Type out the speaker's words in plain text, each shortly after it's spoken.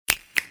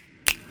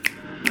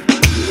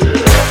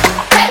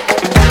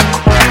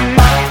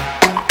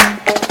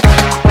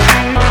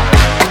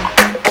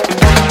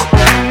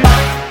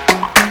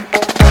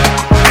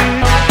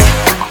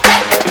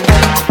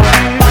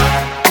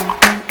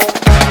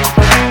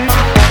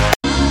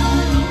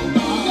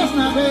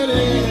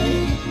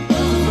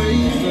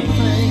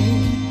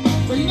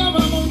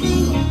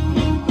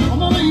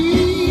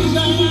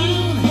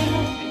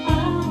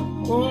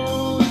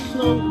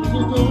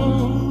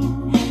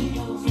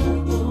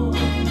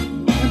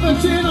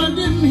pretend I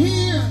didn't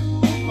hear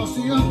or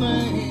see a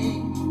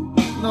thing.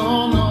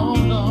 No, no,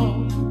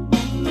 no.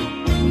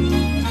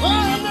 Well,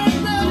 I'm not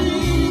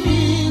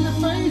ready to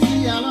face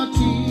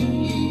reality.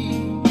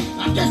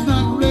 I'm just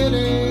not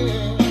ready.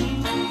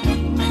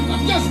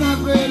 I'm just not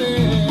ready.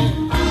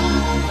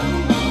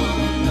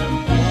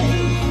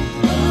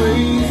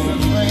 Face the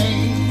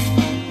pain.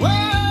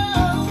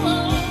 Well,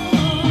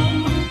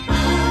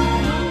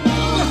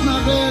 I'm just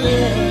not ready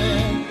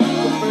to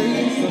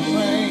face the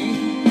pain.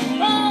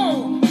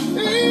 Oh,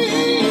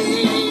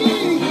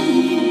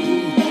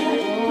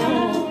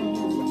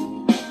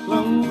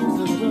 close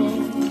the door.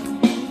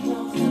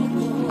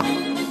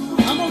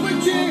 I'm a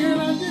pretend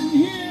I didn't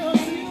hear or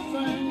see a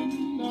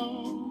thing. No,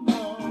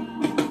 no,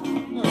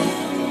 no.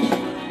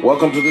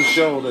 Welcome to the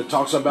show that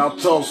talks about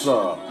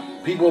Tulsa,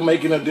 people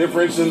making a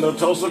difference in the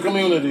Tulsa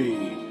community,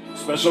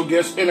 special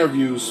guest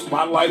interviews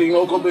spotlighting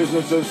local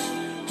businesses,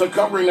 to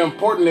covering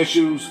important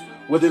issues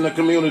within the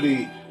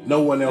community no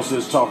one else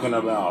is talking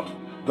about,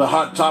 the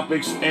hot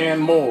topics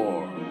and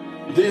more.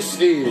 This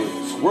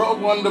is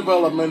World One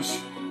Development's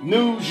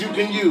News You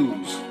Can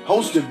Use,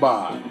 hosted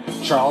by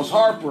Charles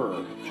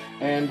Harper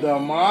and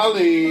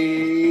Molly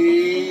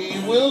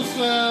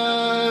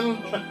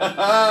Wilson.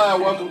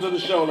 Welcome to the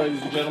show,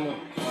 ladies and gentlemen.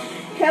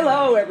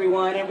 Hello,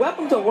 everyone, and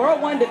welcome to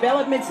World One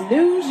Development's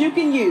News You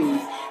Can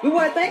Use. We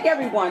want to thank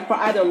everyone for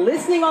either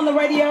listening on the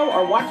radio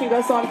or watching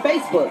us on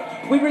Facebook.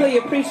 We really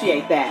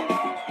appreciate that.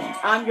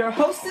 I'm your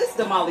hostess,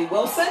 Damali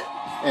Wilson.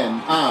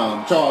 And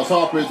I'm Charles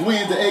Harper. It's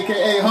Wednesday,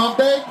 a.k.a. Hump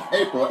Day,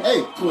 April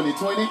 8th,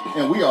 2020.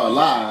 And we are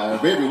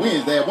live every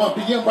Wednesday at 1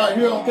 p.m. right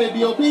here on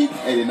KBOP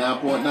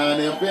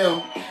 89.9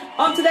 FM.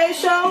 On today's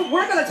show,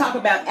 we're going to talk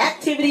about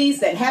activities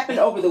that happened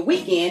over the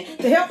weekend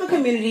to help the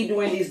community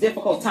during these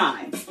difficult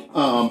times.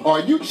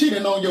 Are you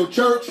cheating on your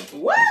church?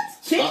 What?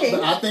 Cheating?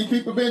 I think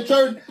people been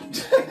church.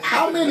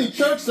 How many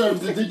church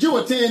services did you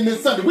attend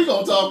this Sunday? We're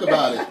going to talk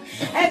about it.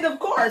 And of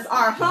course,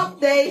 our Hump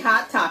Day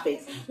hot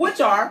topics,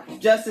 which are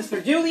justice for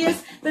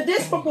Julius, the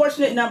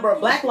disproportionate number of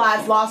Black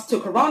lives lost to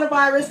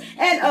coronavirus,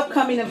 and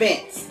upcoming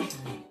events.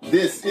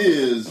 This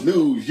is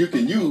News You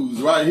Can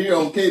Use right here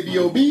on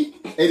KBOB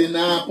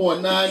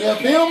 89.9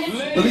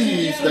 FM.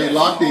 Please stay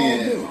locked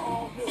in.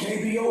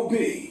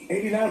 KBOB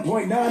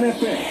 89.9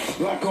 FM,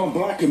 Black on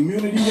Black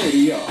Community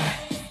Radio.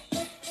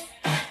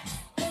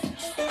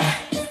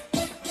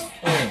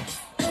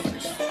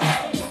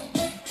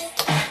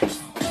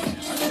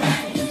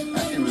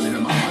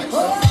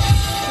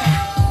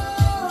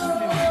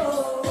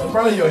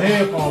 Probably your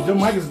headphones. Your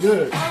mic is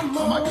good.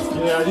 My mic is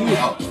good. Yeah, you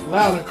get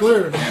loud and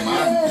clear.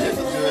 Man, this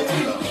is good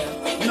too, though.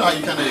 You know how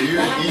you kind of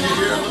hear it in your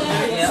ear a little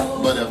bit? Yeah.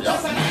 But if y'all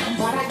see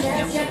But I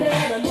guess you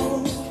better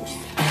know,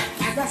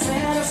 as I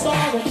said, a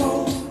story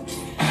told.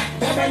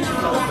 Baby,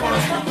 now I got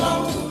to flow,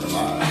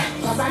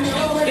 'cause I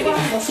know it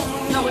was a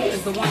song. No, it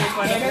is the one that's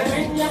right up there.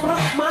 Everything you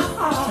broke my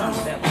heart.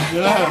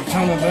 Yeah, I have to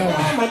turn it down.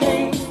 My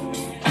name,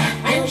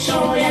 I'm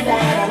sure you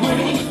that I'm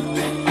winning.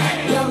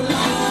 Your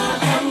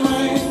love of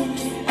mine.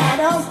 All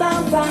those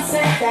times I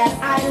said that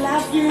I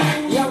love you.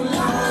 Your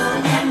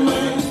love of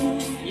mine.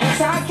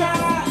 Yes, I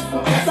tried.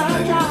 Yes, I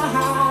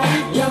tried.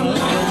 Your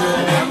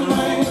love of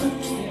mine.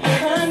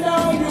 Even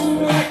though you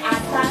knew I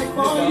died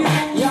for you.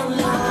 Your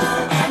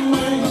love of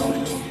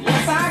mine.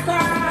 Yes, I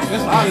cried. It's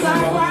Yes, hot I as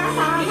hell. cried.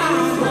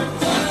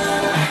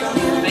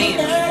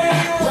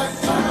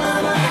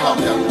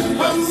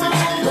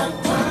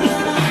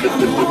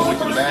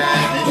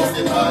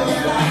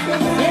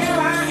 Here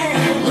I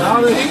am. Now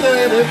that he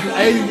said it's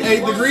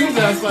 88 degrees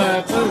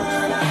outside too.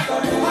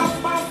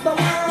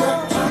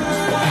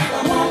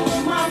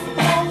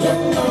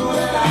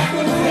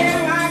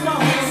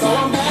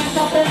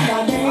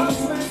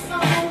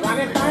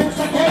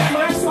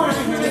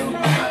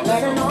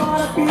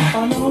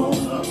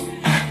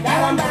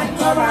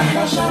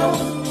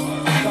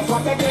 That's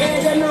what they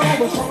did, you know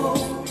was wrong.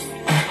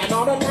 And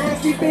all the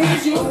nasty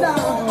things you've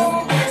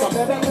done. So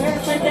baby,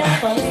 listen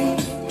carefully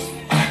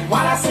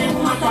while I sing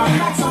my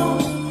comeback song.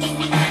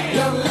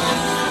 Your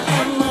love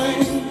of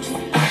mine.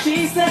 She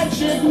said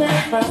she'd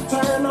never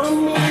turn on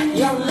me.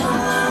 Your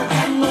love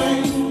of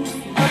mine.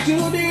 But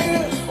you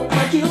did,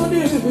 but you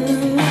did.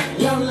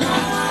 Your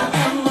love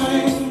of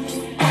mine.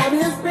 All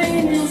this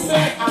pain you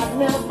said I'd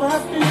never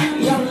feel.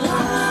 Your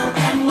love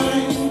of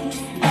mine.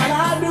 But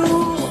I do, do.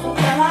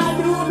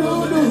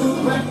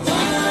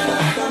 Return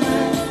after me.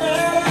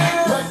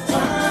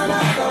 Return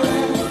after me.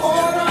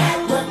 Oh,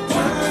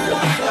 return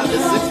after me.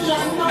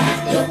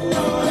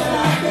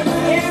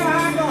 Here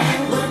I go.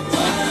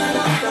 Return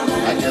after me.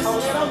 I guess.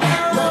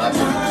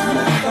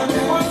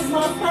 Once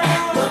more,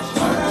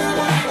 return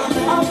after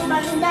me. Up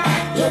and down.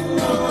 Yeah,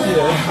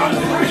 it's hot.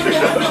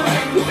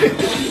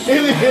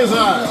 It is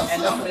hot.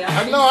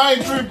 I know I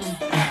ain't tripping.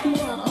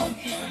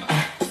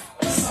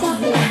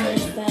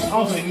 I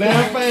don't think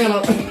now fan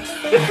up.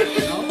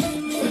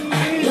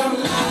 Your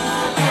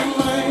love of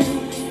mine.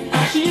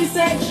 She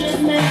said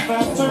she'd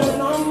never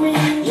turn on me.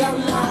 Your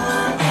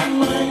love of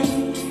mine.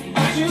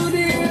 But you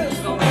did.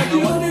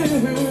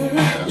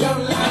 Your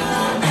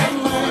love of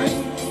mine.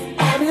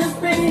 All this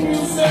pain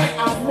you said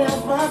I'd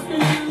never be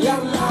your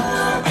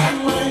love to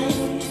me.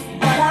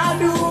 But I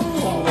do,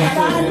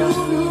 return to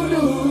me.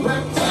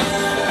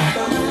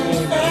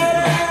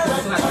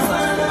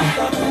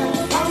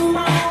 Come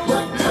on,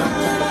 return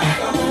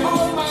to me.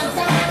 Oh my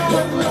God,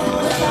 return to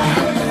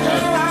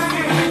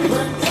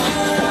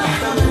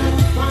me.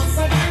 Once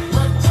again,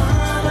 return to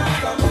me.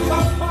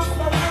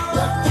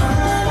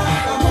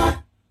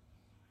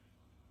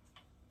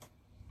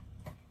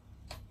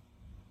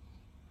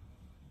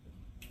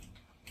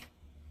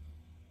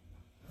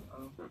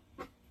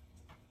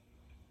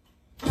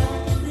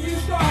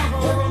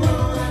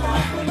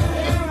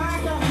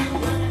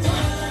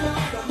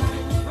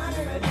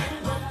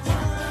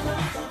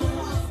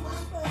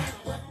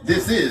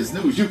 This is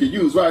News You Can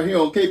Use right here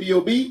on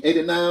KBOB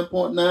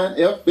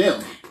 89.9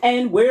 FM.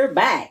 And we're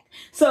back.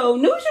 So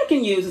News You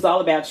Can Use is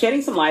all about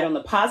shedding some light on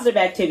the positive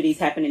activities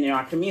happening in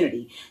our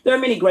community. There are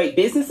many great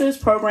businesses,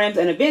 programs,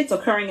 and events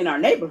occurring in our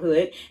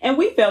neighborhood, and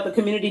we felt the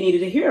community needed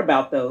to hear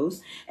about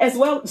those as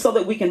well so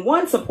that we can,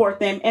 one, support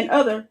them, and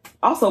other,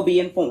 also be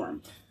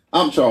informed.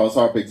 I'm Charles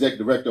Harper,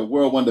 Executive Director of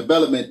World One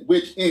Development,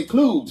 which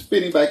includes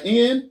Fitting Back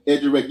In,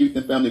 EduRec Youth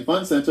and Family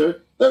Fun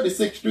Center,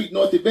 36th Street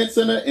North Event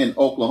Center, and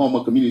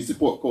Oklahoma Community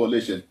Support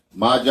Coalition.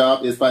 My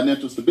job is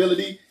financial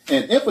stability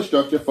and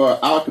infrastructure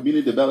for our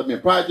community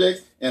development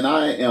projects, and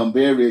I am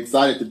very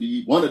excited to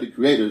be one of the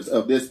creators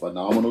of this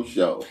phenomenal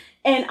show.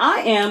 And I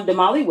am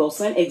Damali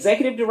Wilson,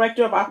 Executive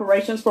Director of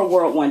Operations for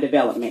World One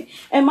Development.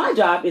 And my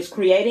job is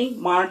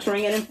creating,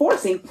 monitoring, and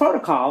enforcing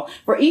protocol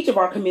for each of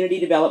our community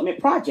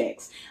development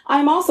projects.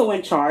 I'm also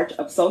in charge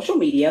of social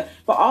media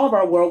for all of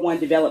our World One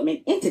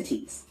Development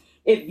entities.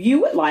 If you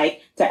would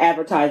like to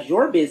advertise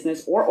your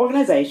business or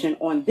organization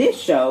on this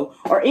show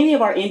or any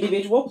of our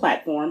individual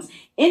platforms,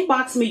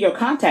 inbox me your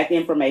contact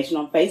information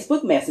on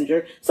Facebook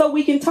Messenger so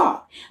we can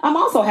talk. I'm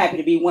also happy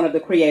to be one of the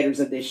creators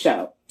of this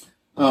show.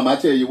 I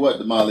tell you what,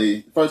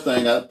 Damali, the first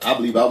thing I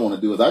believe I want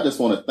to do is I just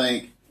want to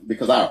thank,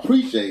 because I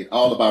appreciate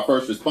all of our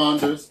first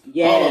responders,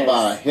 all of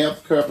our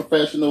healthcare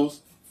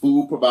professionals,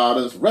 food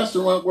providers,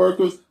 restaurant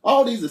workers,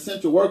 all these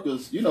essential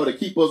workers, that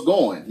keep us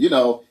going,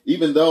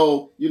 even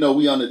though,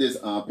 we under this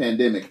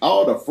pandemic,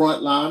 all the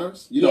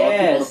frontliners, our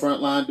people on the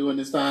front line during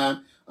this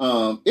time.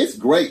 It's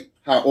great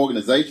how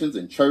organizations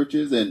and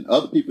churches and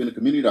other people in the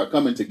community are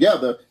coming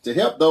together to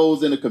help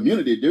those in the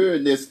community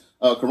during this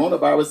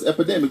coronavirus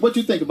epidemic. What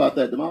do you think about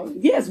that, Damali?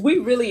 Yes, we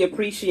really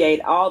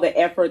appreciate all the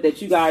effort that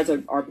you guys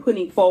are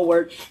putting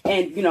forward,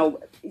 and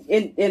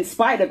in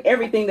spite of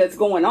everything that's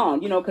going on,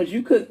 because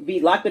you could be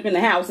locked up in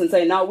the house and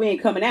say, no, we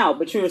ain't coming out,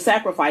 but you're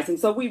sacrificing.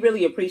 So we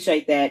really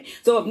appreciate that.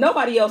 So if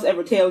nobody else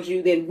ever tells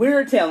you, then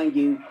we're telling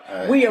you.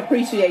 Right. We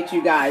appreciate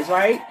you guys,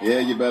 right? Yeah,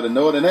 you better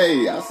know it. And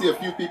hey, I see a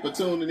few people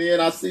tuning in.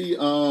 I see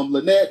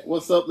Lynette.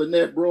 What's up,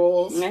 Lynette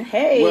Brawls?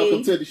 Hey.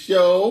 Welcome to the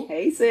show.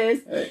 Hey,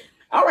 sis. Hey.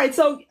 All right,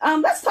 so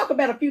let's talk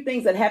about a few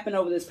things that happened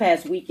over this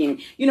past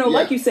weekend.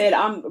 Like you said,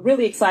 I'm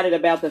really excited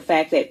about the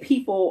fact that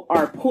people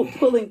are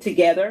pulling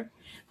together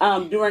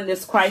during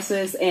this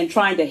crisis and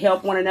trying to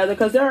help one another,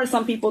 because there are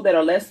some people that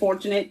are less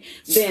fortunate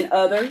than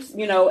others,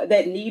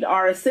 that need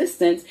our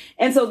assistance.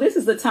 And so this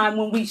is the time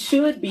when we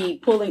should be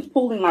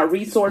pooling our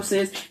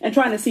resources and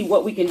trying to see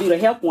what we can do to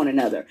help one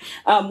another.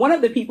 One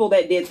of the people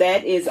that did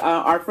that is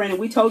our friend, and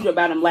we told you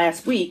about him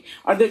last week,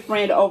 our good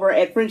friend over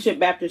at Friendship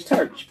Baptist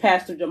Church,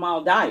 Pastor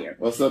Jamal Dyer.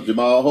 What's up,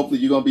 Jamal?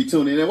 Hopefully you're going to be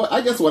tuning in.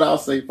 I guess what I'll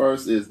say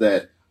first is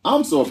that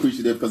I'm so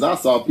appreciative because I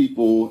saw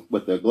people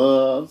with their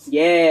gloves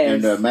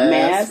and their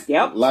masks,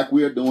 like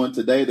we're doing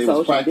today. They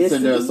was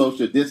practicing their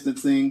social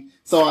distancing.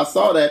 So I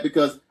saw that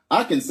because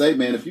I can say,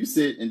 man, if you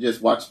sit and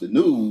just watch the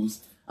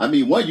news,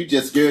 one, you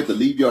just scared to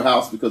leave your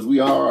house because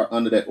we are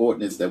under that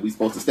ordinance that we're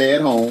supposed to stay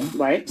at home.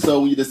 Right. So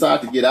when you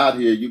decide to get out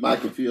here, you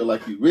might can feel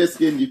like you're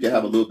risking. You can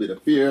have a little bit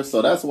of fear.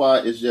 So that's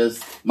why it's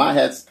just my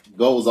hat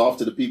goes off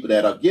to the people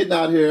that are getting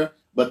out here,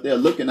 but they're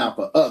looking out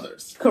for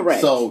others.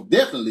 Correct. So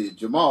definitely,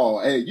 Jamal,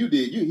 hey,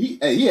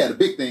 he had a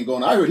big thing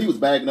going on. I heard he was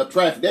bagging up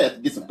traffic. They had to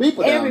get some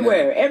people down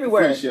everywhere.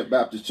 Friendship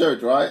Baptist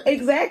Church, right?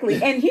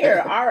 Exactly. And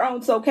here, our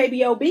own, so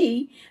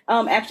KBOB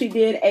actually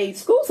did a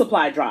school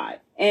supply drive.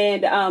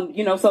 And,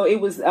 so it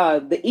was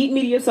the Eat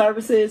Media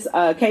Services,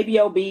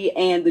 KBOB,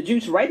 and the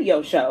Juice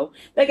Radio Show.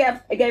 They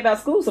gave out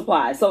school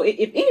supplies. So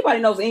if anybody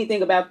knows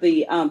anything about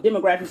the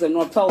demographics of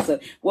North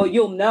Tulsa, well,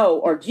 you'll know,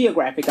 or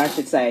geographic, I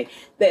should say,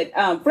 that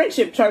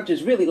Friendship Church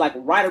is really like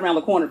right around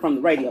the corner from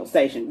the radio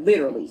station,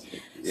 literally.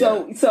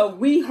 Yeah. So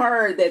we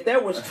heard that there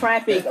was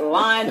traffic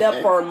lined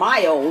up for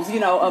miles,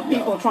 of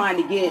people trying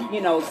to get,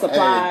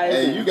 supplies.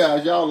 Hey, you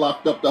guys, y'all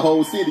locked up the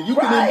whole city. You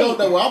couldn't know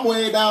that. Well, I'm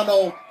way down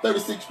on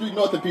 36th Street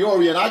North in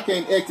Peoria, and I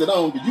can't exit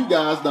on because you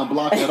guys done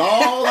blocked it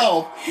all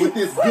off with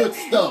this good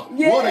stuff.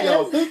 Yes. What are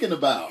y'all thinking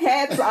about?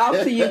 Hats off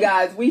to you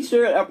guys. We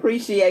sure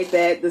appreciate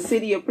that. The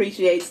city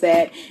appreciates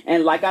that.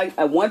 And like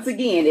once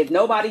again, if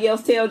nobody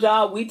else tells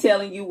y'all, we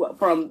telling you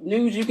from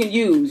News You Can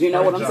Use. You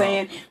know what I'm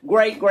saying?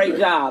 Great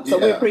job. So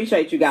we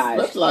appreciate appreciate you guys.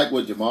 Much like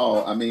with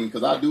Jamal, I mean,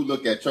 because I do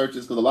look at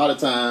churches, because a lot of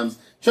times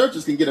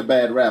churches can get a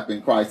bad rap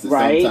in crisis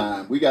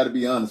sometimes. We got to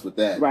be honest with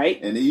that.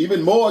 Right. And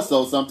even more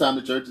so,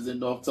 sometimes the churches in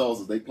North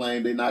Tulsa, they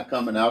claim they're not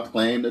coming out,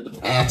 claim that the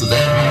pastors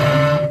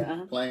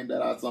claim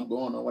that I something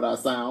going on with our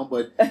sound.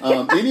 But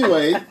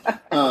anyway,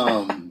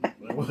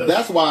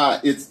 that's why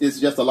it's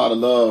just a lot of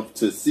love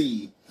to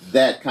see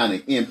that kind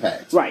of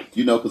impact. Right.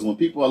 You know, because when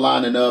people are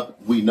lining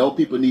up, we know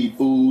people need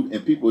food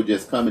and people are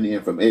just coming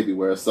in from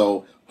everywhere.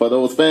 So for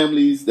those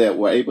families that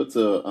were able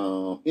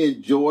to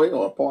enjoy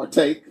or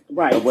partake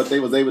of what they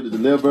was able to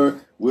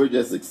deliver, we're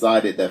just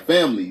excited that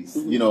families,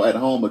 you know, at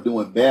home are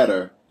doing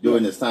better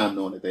during this time,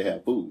 knowing that they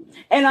have food.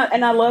 And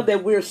I love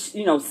that we're,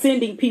 you know,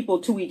 sending people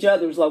to each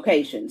other's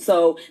locations.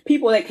 So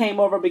people that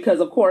came over, because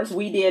of course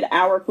we did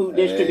our food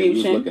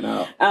distribution. We was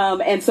looking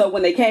out. And so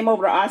when they came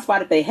over to our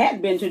spot, if they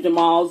hadn't been to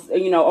Jamal's,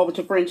 you know, over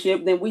to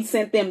Friendship, then we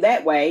sent them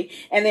that way,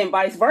 and then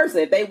vice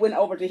versa. If they went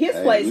over to his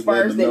place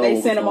first, then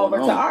they sent them over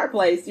to our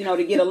place, you know,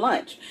 to get a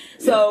lunch.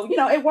 So, you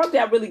know, it worked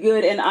out really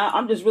good, and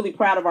I'm just really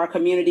proud of our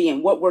community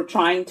and what we're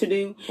trying to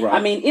do. Right.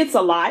 I mean, it's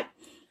a lot.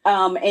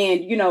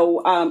 And, you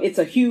know, it's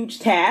a huge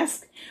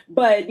task,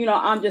 but, you know,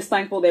 I'm just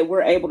thankful that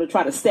we're able to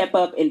try to step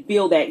up and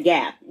fill that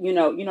gap. You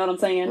know what I'm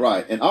saying?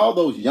 Right. And all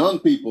those young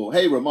people,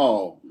 hey,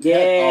 Ramal,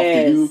 yes. Off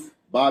to you.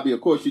 Bobby,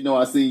 of course, you know,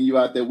 I seen you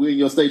out there. We're in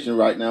your station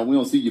right now. We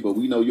don't see you, but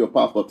we know you'll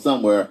pop up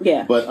somewhere.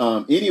 Yeah. But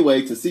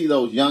anyway, to see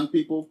those young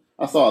people,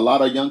 I saw a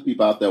lot of young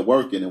people out there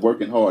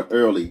working hard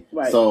early.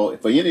 Right. So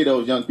for any of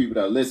those young people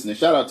that are listening,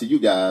 shout out to you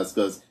guys,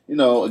 because, you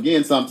know,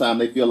 again, sometimes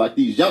they feel like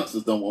these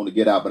youngsters don't want to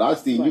get out. But I've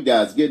seen you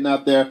guys getting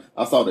out there.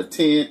 I saw the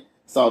tent,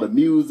 saw the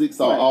music,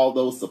 saw all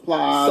those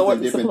supplies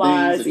and different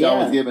things that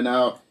y'all was giving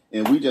out.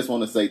 And we just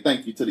want to say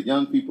thank you to the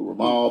young people,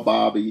 Ramal,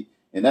 Bobby,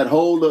 and that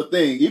whole little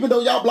thing. Even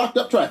though y'all blocked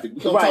up traffic,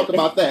 we're going to talk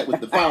about that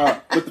with the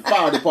fire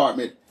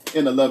department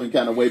in a loving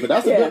kind of way. But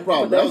that's a good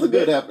problem. That was a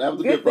good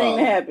problem. Thing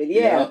to happen.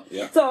 Yeah.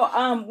 So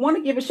want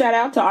to give a shout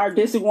out to our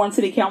District 1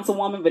 City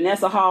Councilwoman,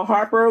 Vanessa Hall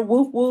Harper.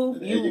 Whoop,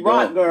 whoop. You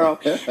rock, girl.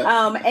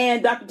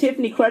 And Dr.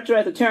 Tiffany Crutcher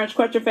at the Terrence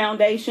Crutcher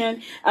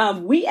Foundation.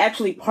 We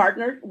actually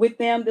partnered with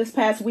them this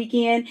past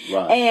weekend.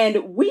 Right.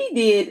 And we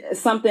did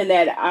something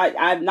that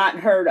I've not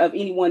heard of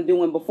anyone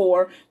doing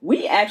before.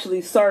 We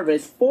actually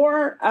serviced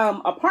 4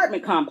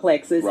 apartment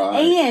complexes,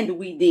 and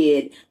we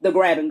did the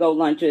grab and go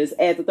lunches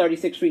at the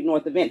 36th Street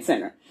North Event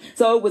Center.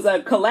 So it was a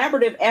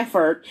collaborative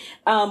effort.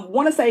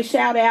 Want to say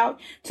shout out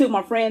to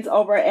my friends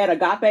over at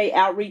Agape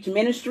Outreach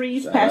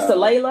Ministries, Pastor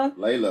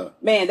Layla.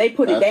 Man, they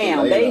put it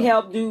down. They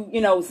helped do,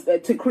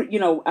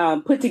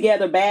 put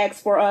together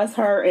bags for us,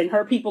 her and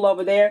her people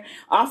over there.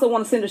 I also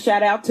want to send a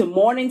shout out to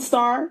Morning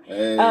Star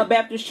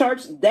Baptist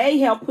Church. They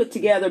helped put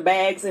together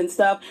bags and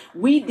stuff.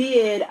 We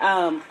did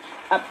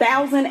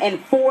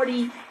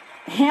 1,040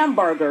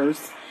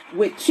 hamburgers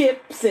with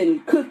chips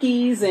and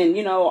cookies and,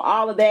 you know,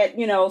 all of that,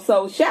 you know,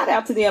 so shout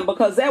out to them,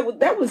 because that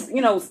was,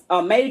 you know,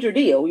 a major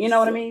deal. You know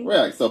what I mean?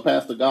 Right. So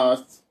Pastor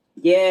Goss.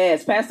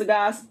 Yes, Pastor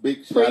Goss.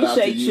 Big shout out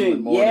to you.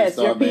 And yes,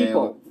 Star, your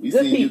people. We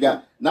seen you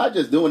guys not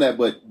just doing that,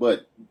 but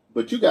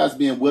you guys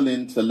being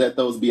willing to let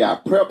those be our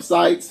prep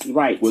sites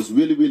was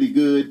really, really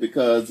good,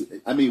 because,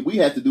 I mean, we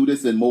had to do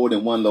this in more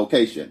than one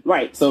location.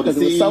 Right. So to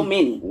see it was so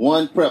many.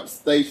 One prep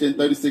station,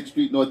 36th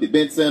Street North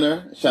Event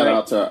Center, shout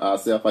out to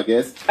ourselves, I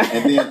guess,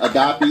 and then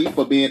Agape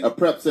for being a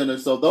prep center.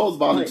 So those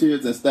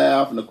volunteers and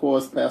staff, and of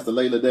course, Pastor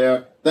Layla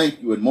there,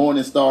 thank you. And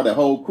Morning Star, the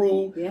whole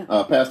crew. Yeah.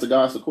 Pastor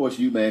Goss, of course,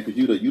 you, man, because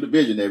you the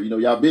visionary. You know,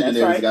 y'all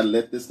visionaries got to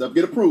let this stuff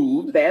get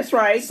approved. That's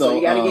right. So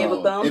you got to give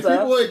a thumbs up.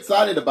 People are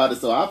excited about it,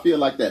 so I feel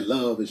like that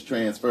love is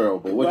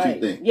transferable. What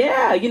you think?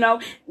 Yeah, you know,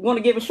 want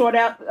to give a shout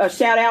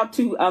out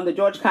to the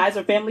George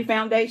Kaiser Family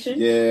Foundation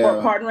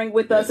for partnering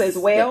with us as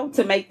well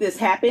to make this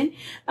happen.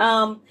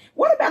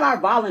 What about our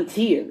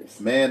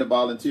volunteers? Man, the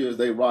volunteers,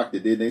 they rocked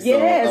it, didn't they?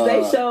 Yes,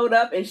 they showed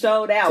up and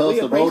showed out. We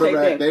appreciate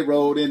them. They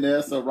rolled in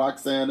there, so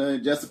Roxana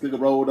and Jessica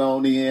rolled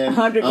on in.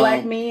 100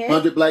 black men.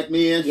 100 black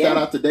men. Yeah. Shout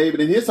out to David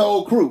and his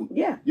whole crew.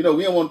 Yeah. You know,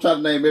 we don't want to try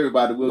to name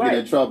everybody. We'll get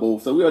in trouble.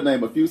 So we'll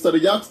name a few. So the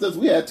youngsters,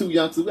 we had 2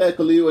 youngsters. We had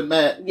Khalil and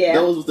Matt. Yeah.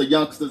 Those was the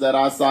youngsters at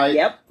our site.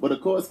 Yep. But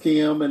of course,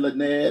 Kim and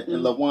Lynette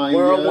and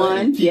LaWanya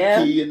and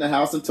Kiki in the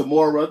house, and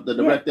Tamora, the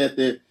director at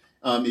the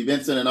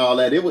event center and all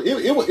that. It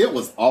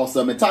was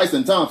awesome. And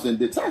Tyson Thompson,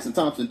 did Tyson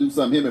Thompson do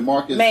something? Him and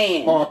Marcus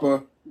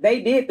Harper.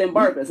 They did them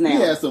burgers now. We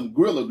had some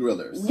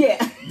grillers. Yeah.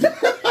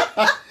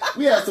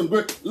 We had some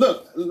look,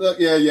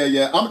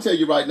 yeah. I'm gonna tell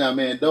you right now,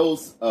 man,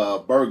 those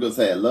burgers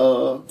had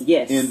love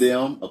in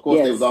them. Of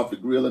course, they was off the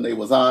grill and they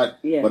was hot.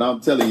 Yeah. But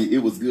I'm telling you,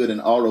 it was good,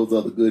 and all those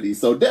other goodies.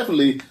 So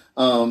definitely,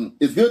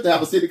 it's good to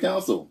have a city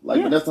council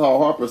like Vanessa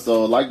Hall Harper.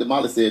 So like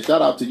Damali said,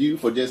 shout out to you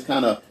for just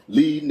kind of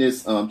leading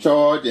this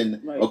charge.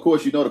 And of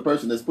course, you know, the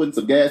person that's putting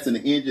some gas in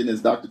the engine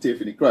is Dr.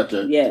 Tiffany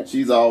Crutcher. Yeah.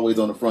 She's always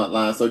on the front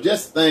line. So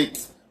just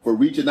thanks for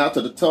reaching out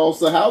to the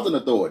Tulsa Housing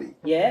Authority.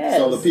 Yes.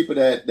 So the people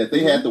that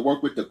they had to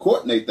work with to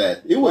coordinate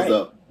that,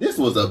 this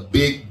was a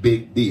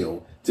big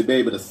deal to be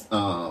able to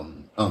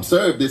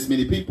serve this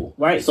many people.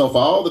 Right. So for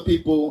all the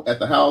people at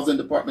the housing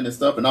department and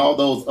stuff, and all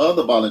those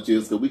other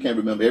volunteers, because we can't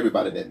remember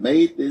everybody that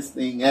made this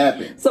thing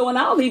happen. So, and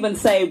I'll even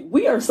say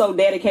we are so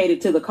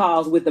dedicated to the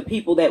cause with the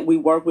people that we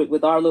work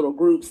with our little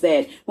groups,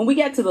 that when we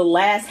got to the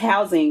last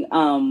housing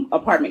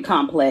apartment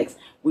complex,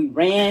 we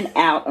ran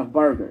out of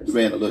burgers.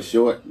 We ran a little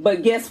short.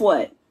 But guess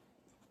what?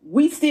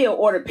 We still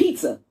ordered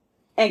pizza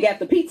and got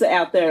the pizza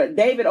out there.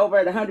 David over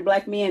at 100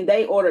 Black Men,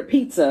 they ordered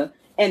pizza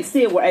and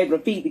still were able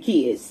to feed the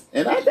kids.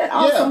 And Isn't that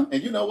awesome? Yeah,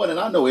 and you know what? And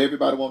I know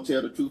everybody won't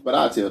tell the truth, but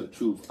I tell the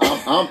truth.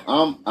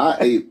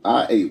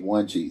 I ate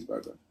one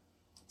cheeseburger.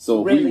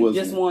 So really, we was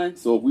just one.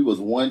 So if we was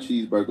one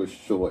cheeseburger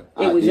short,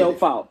 it was your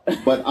fault.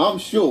 But I'm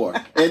sure,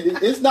 and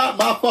it's not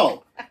my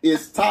fault.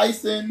 It's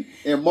Tyson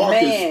and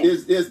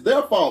Marcus. It's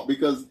their fault,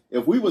 because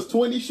if we was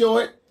 20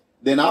 short,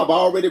 then I've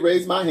already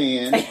raised my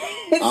hand.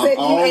 I'm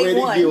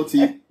already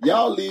guilty.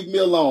 Y'all leave me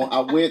alone.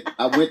 I went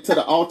to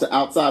the altar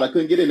outside. I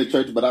couldn't get in the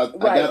church, but I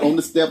got on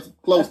the steps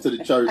close to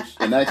the church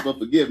and asked for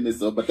forgiveness.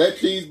 But that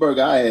cheeseburger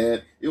I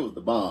had, it was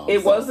the bomb.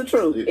 It was the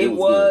truth. It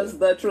was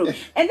the truth.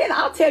 And then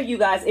I'll tell you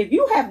guys, if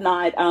you have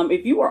not,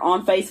 if you are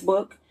on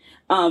Facebook,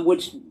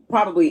 which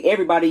probably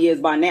everybody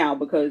is by now,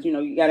 because,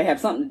 you got to have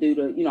something to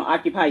do to,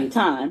 occupy your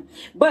time.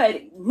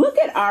 But look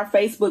at our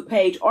Facebook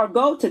page or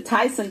go to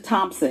Tyson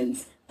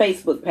Thompson's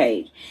Facebook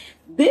page.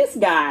 This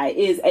guy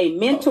is a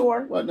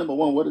mentor. Well, number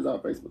one, what is our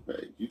Facebook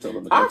page? You tell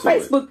them. Our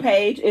Facebook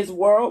page is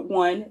World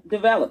One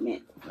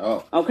Development.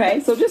 Oh. Okay,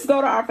 so just go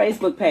to our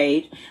Facebook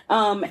page,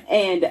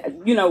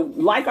 and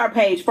like our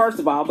page first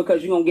of all,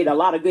 because you're gonna get a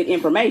lot of good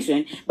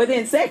information. But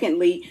then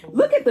secondly,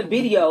 look at the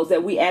videos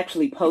that we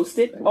actually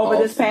posted over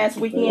this past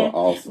weekend.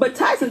 Awesome. But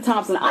Tyson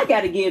Thompson, I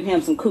got to give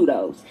him some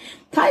kudos.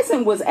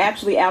 Tyson was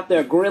actually out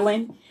there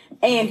grilling,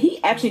 and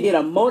he actually did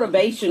a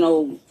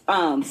motivational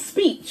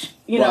speech,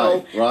 or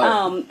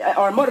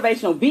a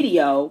motivational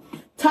video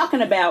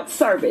talking about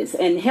service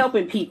and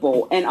helping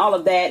people and all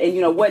of that.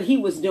 And, what he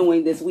was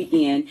doing this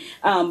weekend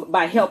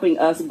by helping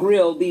us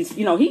grill these,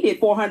 he did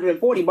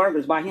 440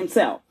 burgers by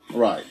himself.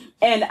 Right.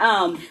 And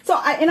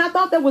I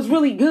thought that was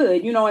really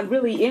good, and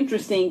really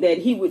interesting that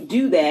he would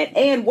do that.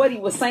 And what he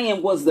was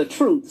saying was the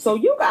truth. So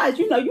you guys,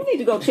 you need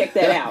to go check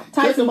that out.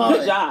 Tyson,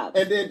 good job.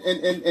 And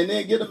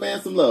then give the man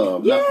some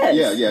love.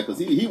 Yes. Yeah, because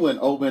he went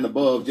over and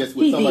above just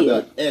with some of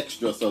the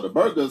extra. So the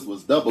burgers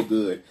was double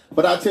good.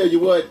 But I tell you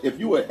what, if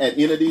you were at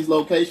any of these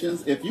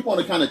locations, if you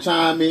want to kind of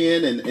chime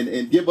in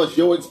and give us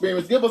your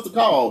experience, give us a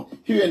call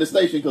here in the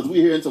station, because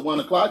we're here until 1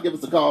 o'clock. Give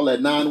us a call at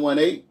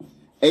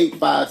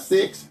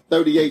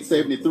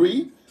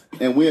 918-856-3873,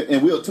 and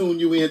we'll tune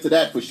you into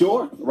that for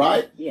sure,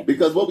 right? Yeah.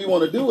 Because what we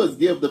want to do is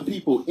give the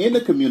people in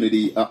the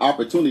community an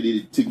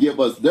opportunity to give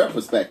us their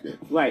perspective.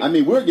 Right. I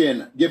mean, we're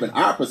given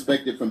our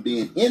perspective from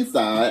being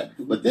inside,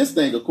 but this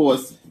thing, of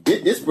course,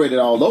 it spread it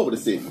all over the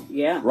city.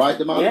 Yeah. Right,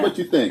 Damali? Yeah. What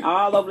you think?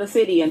 All over the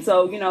city. And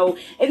so, and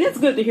it's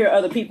good to hear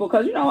other people,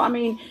 because,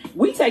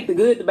 we take the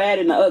good, the bad,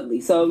 and the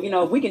ugly. So,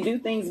 if we can do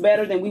things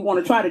better, then we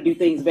want to try to do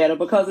things better,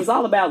 because it's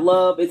all about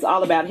love. It's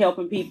all about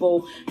helping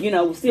people.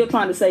 We're still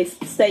trying to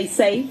stay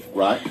safe.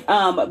 Right.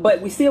 But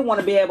we still want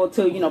to be able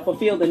to,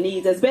 fulfill the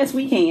needs as best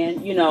we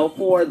can,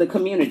 for the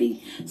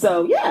community.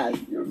 So, yeah.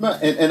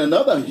 And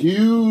another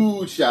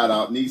huge shout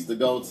out needs to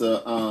go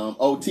to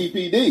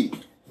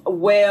OTPD.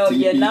 Well,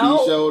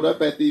 TPD showed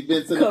up at the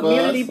events in the bus.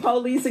 Community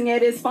policing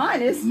at its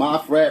finest. My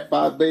frat,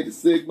 Phi Beta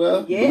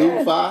Sigma,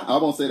 Blue Phi. I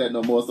won't say that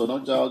no more, so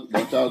don't y'all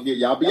get,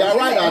 y'all be all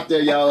right out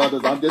there, y'all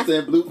others. I'm just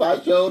saying Blue Phi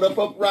showed up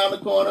around the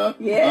corner.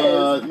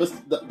 Yes.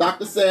 Mr.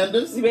 Dr.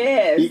 Sanders.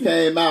 Yes. He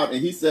came out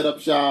and he set up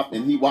shop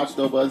and he watched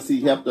over us.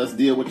 He helped us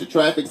deal with the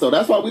traffic. So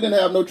that's why we didn't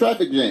have no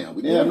traffic jam.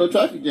 We didn't have no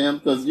traffic jam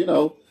because,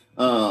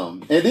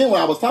 and then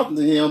when I was talking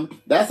to him,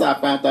 that's how I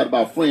found out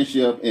about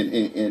friendship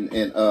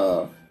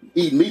and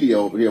Eaton Media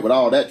over here with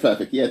all that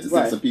traffic. He had to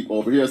send some people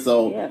over here.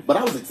 So, but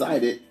I was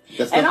excited.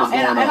 And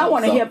I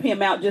want to help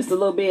him out just a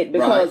little bit,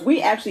 because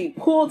we actually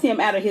pulled him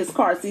out of his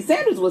car. See,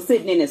 Sanders was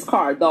sitting in his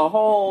car the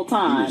whole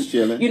time, he was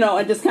chilling,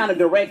 and just kind of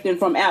directing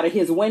from out of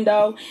his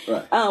window.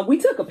 Right. We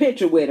took a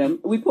picture with him.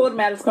 We pulled him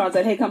out of his car and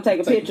said, "Hey, come take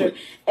a picture."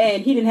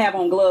 And he didn't have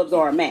on gloves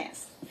or a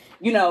mask.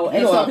 And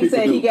so he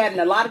said he got in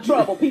a lot of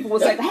trouble. People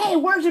would say, "Hey,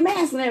 where's your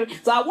mask?" And everything.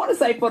 So I want to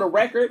say, for the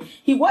record,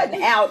 he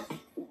wasn't out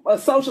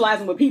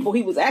socializing with people.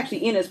 He was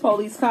actually in his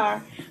police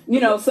car,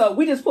 so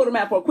we just put him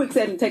out for a quick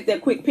second, take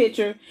that quick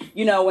picture,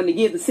 and to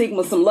give the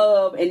Sigma some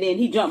love, and then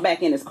he jumped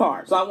back in his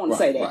car. So I want to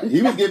say that. Right.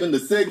 He was giving the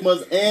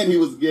Sigmas and he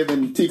was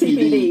giving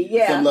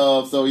TPD some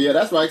love. So yeah,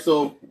 that's right.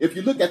 So if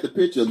you look at the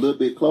picture a little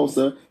bit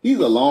closer, he's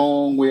a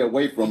long way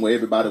away from where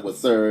everybody was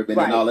served and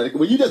all that.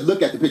 When you just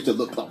look at the picture,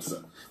 look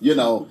closer,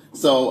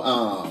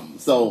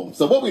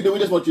 So what we do, we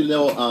just want you to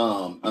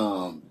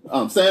know,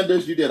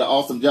 Sanders, you did an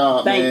awesome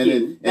job, man.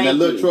 You. And that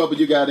little trouble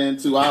you got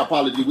into, our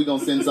apology. We're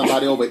gonna send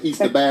somebody over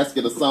Easter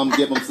basket or something,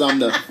 give them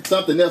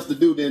something else to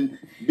do than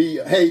be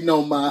hating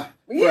on my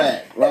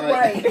frat, right?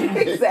 Right.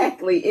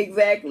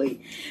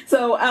 Exactly.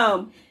 So,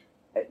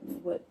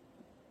 what?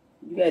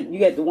 You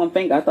got the one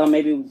finger. I thought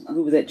maybe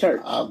who was at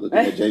church. I was looking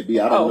at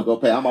JB. I don't want to go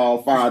pay. I'm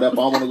all fired up. I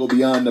want to go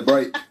beyond the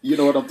break. You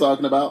know what I'm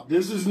talking about?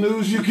 This is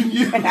news you can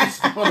use on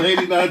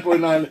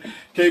 89.9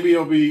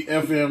 KBOB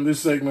FM. This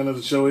segment of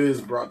the show is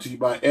brought to you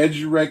by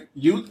EduRec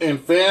Youth and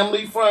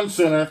Family Fun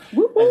Center.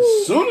 Woo-hoo.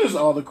 As soon as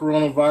all the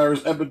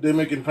coronavirus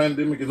epidemic and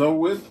pandemic is over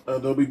with,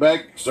 they'll be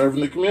back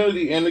serving the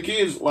community and the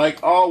kids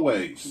like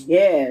always.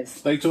 Yes.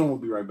 Stay tuned. We'll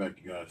be right back,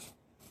 you guys.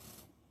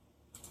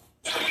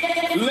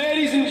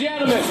 Ladies and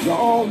gentlemen, The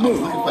all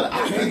new. I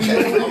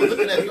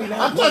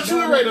thought you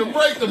were ready to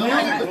break the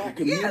music.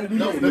 The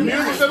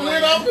music that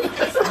went off. No,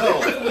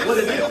 what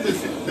it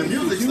is the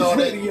music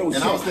started, and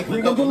I was thinking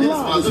a couple minutes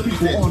while I was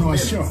looking at on our it.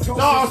 show.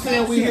 No, I was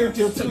saying we here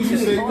till 2. You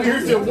said we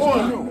here till 1. I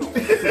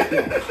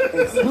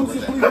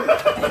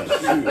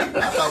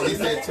thought when he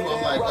said 2,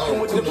 I'm like,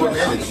 oh, 2 more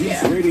minutes.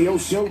 This radio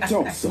show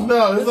Tulsa.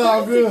 No, it's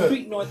all good.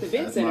 Street North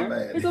Event That's my Center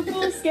bad. is a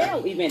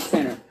full-scale event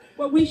center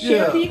where we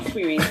share Yeah. the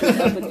experiences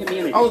of the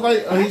community. I was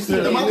like, he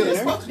said, The mother yeah. is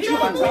supposed to We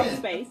provide join safe in.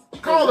 space.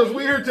 Call us.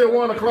 We here till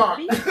 1 o'clock.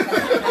 Greek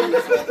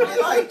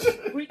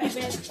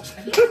events,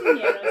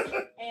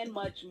 quinceañeras, and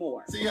much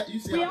more. See, you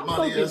see We how the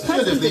also money do is. She'll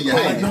just custom leave you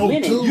decor, hanging.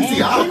 linen, You see,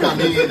 and I'll come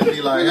in and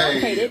be like, hey,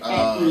 located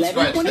at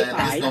scratch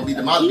that. It's going to be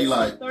the model be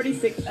like,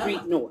 36th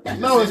Street North.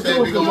 No, it's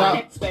cool because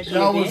Next special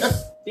y'all was event,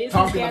 business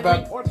talking gathering,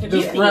 about or just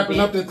community wrapping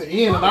event. up at the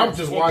end, and I was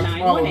just watching,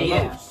 following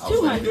the notes.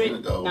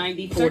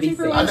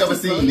 200-90-46. I never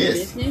seen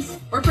this. Business,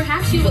 or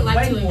perhaps you would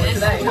like to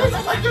invest. I'm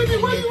like,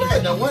 JB, where you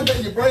at? Now, one day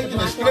you're breaking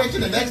and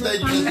stretching, the next day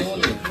you're just doing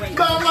it.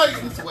 No, I'm like,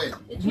 It's wet.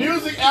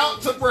 music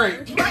out to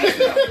break.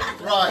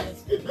 Right.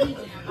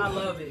 I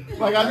love it.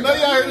 Like, I know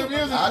y'all heard the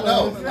music. I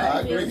know. I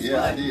agree.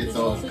 Yeah, I did.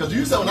 So, because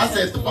you said when I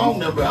said the phone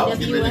number, I was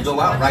getting ready to go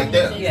out right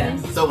there. Yeah.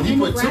 So when he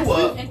put 2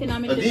 up,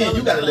 again,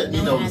 you got to let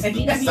me know the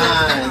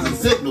signs and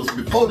signals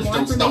before the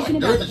show starts. During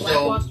the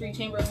show,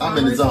 I'm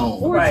in the zone.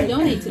 Or Right. to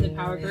donate to the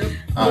Power Group,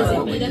 All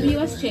right, visit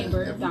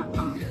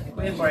bwschamber.com.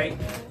 Quick break.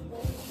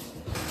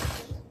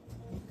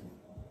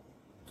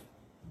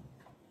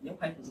 Your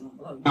paper's gonna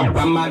blow.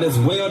 I might as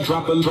well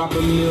drop a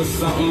little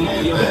something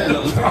on your Right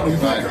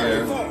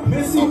here.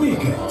 Messi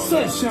Mika,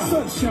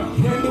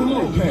 Sunshine, Randall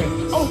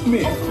Lopez,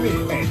 Oatmeal,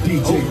 and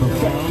DJ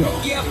Perfecto.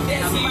 Yep,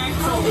 that's my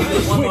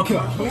Wake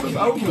up every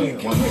morning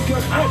with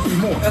your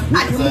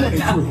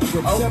morning crew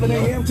from 7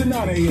 a.m. to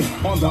 9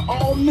 a.m. on the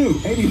all-new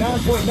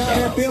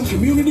 89.9 FM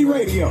Community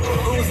Radio.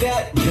 Who's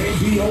that?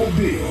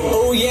 KBOB.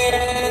 Oh,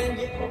 yeah.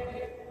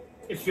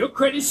 If your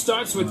credit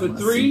starts with a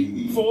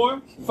 3, 4,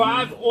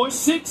 5, or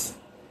 6,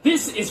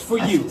 this is for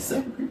you.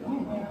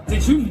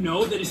 Did you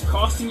know that it's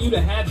costing you to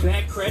have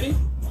bad credit?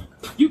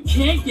 You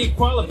can't get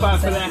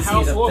qualified for that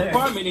house or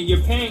apartment and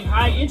you're paying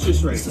high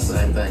interest rates, It's the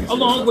same thing.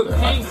 along with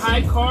paying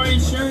high car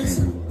insurance,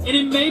 and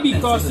it may be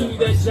costing you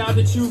that job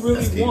that you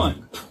really want.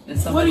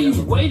 What are you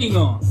waiting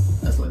on?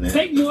 That's Lynette.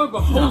 Take more of a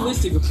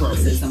holistic approach.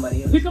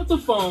 Pick up the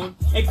phone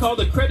and call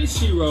the Credit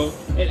Shiro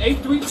at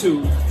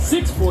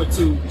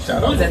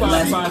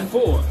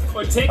 832-642-1554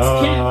 or text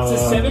CAP to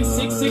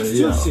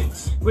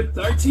 76626. With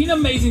 13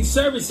 amazing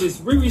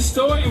services, we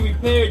restore and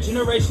repair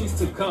generations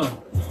to come.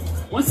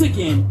 Once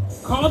again,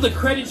 call the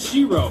Credit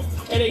Shiro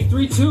at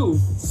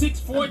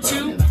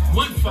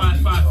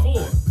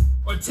 832-642-1554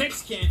 or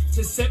text CAP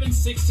to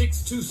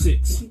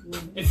 76626.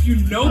 If you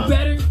know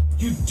better,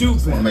 you do I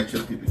want to better. make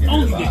sure people get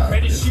Only the realized.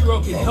 Credit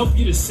Shiro can help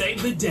you to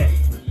save the day.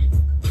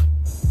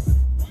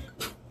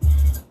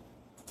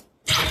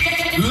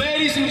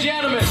 Ladies and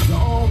gentlemen, The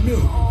all-new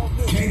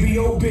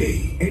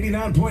KBOB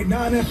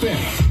 89.9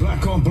 FM,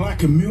 Black on Black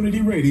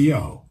Community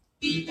Radio.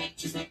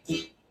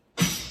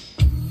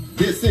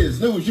 This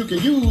is news you can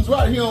use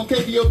right here on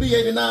KBOB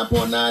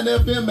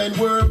 89.9 FM, and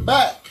we're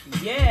back.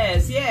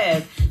 Yes,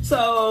 yes.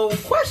 So,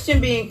 question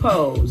being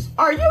posed: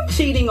 are you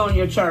cheating on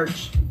your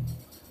church?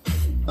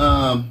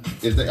 Are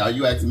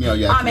you asking me or are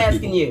you asking I'm the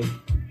asking people? you.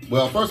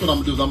 Well, first what I'm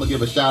going to do is I'm going to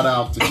give a shout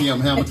out to Kim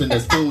Hamilton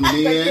that's tuning in.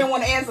 You didn't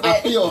want to answer I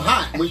that. feel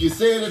hot. When you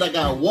said it, I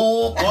got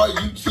warm. Are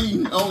you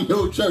cheating on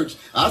your church?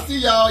 I see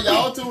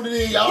y'all tuning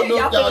in. Y'all know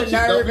Y'all if y'all feeling cheat.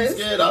 Don't be nervous.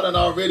 scared. I done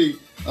already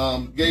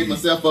gave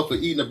myself up for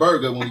eating a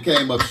burger when we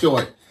came up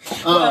short.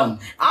 I'll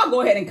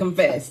go ahead and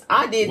confess.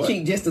 I did What?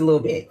 cheat just a little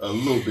bit. A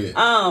little bit.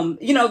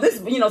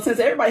 Since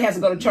everybody has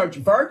to go to church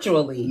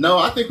virtually. No,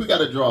 I think we got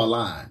to draw a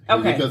line.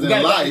 Okay, Because we in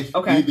gotta- life,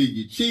 okay. either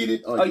you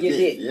cheated or you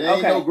did. There ain't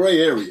Okay. no gray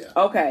area.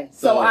 Okay,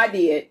 so So- I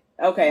did.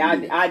 Okay,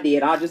 I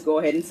did. I'll just go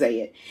ahead and say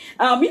it.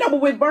 But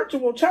with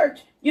virtual church,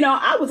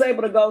 I was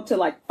able to go to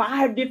like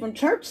 5 different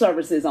church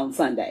services on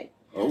Sunday.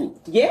 Oh.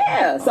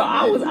 Yeah, so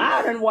I Amazing.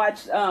 didn't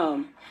watch.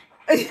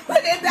 I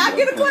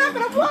get a clap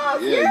and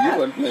applause. Yeah, Yeah, you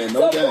wasn't playing so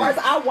no of course,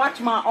 games. I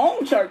watched my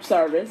own church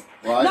service.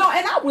 Right. No,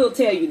 and I will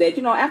tell you that,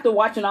 after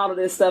watching all of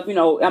this stuff,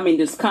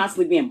 just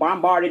constantly being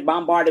bombarded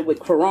with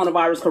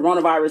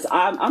coronavirus,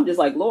 I'm just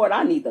like, Lord,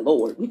 I need the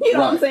Lord. You know what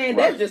I'm Right, saying?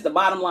 right. That's just the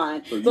bottom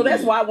line. So you So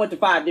that's need- why I went to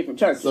 5 different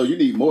churches. So you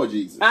need more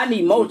Jesus. I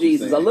need more What you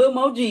Jesus, a saying. little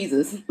more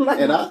Jesus.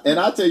 And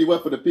I tell you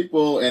what, for the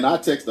people, and I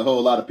text a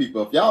whole lot of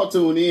people, if y'all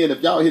tune in,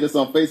 if y'all hit us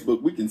on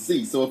Facebook, we can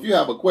see. So if you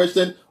have a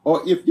question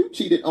or if you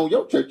cheated on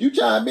your church, you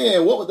chime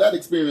in. What was that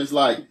experience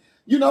like?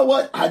 You know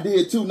what? I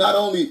did too. Not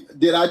only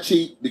did I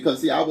cheat,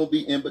 because see, I will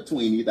be in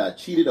between. Either I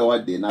cheated or I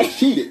didn't. I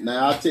cheated.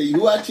 Now, I'll tell you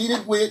who I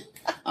cheated with.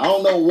 I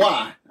don't know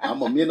why.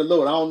 I'm a man of the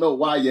Lord. I don't know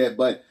why yet,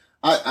 but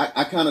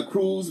I kind of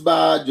cruised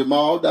by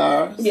Jamal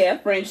Dyer. Yeah,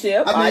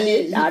 Friendship. I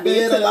mean, he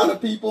fed a lot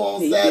of people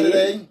on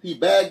Saturday. Did. He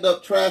bagged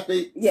up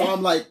traffic. Yeah. So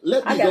I'm like,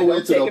 let me go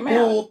into the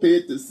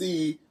pulpit to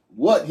see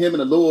what him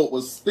and the Lord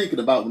was thinking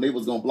about when they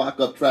was going to block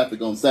up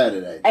traffic on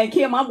Saturday. And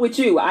Kim, I'm with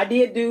you. I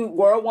did do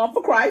World One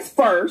for Christ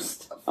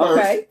first.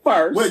 Okay,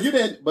 first. Well, you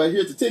didn't, but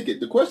here's the ticket.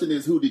 The question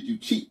is, who did you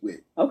cheat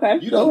with? Okay.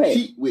 You don't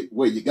cheat with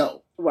where you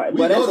go. Right. We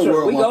go to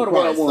World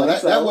One for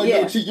Christ. So that wasn't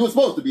yeah. no cheat. You were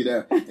supposed to be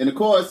there. And of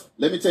course,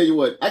 let me tell you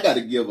what, I got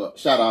to give a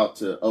shout out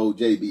to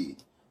OJB.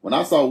 When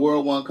I saw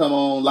World One come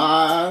on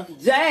live,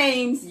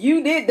 James,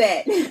 you did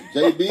that.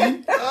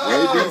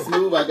 JB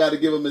Smooth, I got to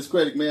give him his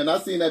credit, man. I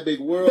seen that big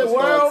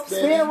world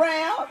spin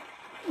around.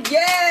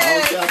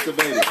 Yes. So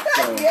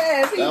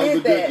yes, he that was did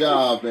a good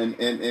job,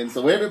 and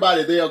so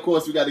everybody there, of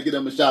course, we got to give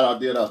them a shout out.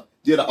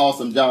 Did an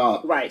awesome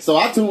job. Right. So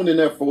I tuned in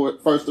there for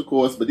first, of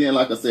course, but then,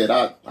 like I said,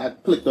 I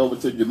clicked over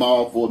to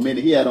Jamal for a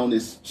minute. He had on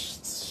this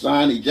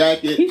shiny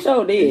jacket. He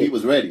sure did. He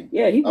was ready.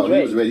 Yeah, he was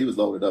ready. He was ready. He was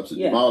loaded up. So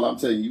Jamal, I'm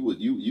telling you,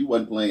 you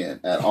wasn't playing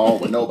at all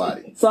with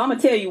nobody. So I'm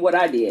gonna tell you what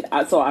I did.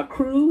 I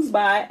cruised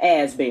by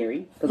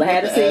Asbury because I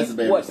had to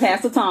see what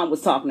Pastor Tom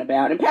was talking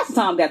about, and Pastor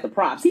Tom got the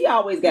props. He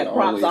always got the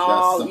props. He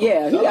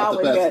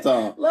always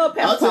got. Love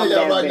Pastor Tom. I'll tell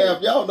y'all right now,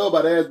 if y'all know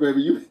about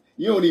Asbury,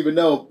 you don't even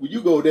know. When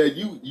you go there,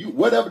 you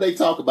whatever they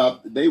talk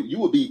about, you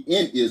will be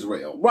in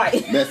Israel. Right.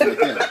 Messing with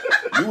them.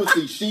 You will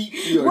see sheep.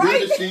 You'll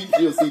hear the sheep.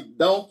 You'll see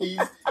donkeys.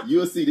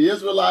 You'll see the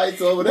Israelites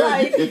over there.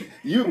 Right.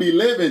 You'll be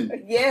living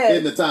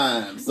in the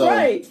time. So,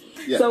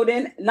 yeah. So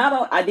then,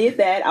 I did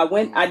that.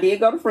 I did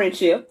go to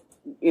Friendship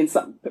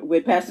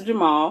with Pastor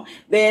Jamal.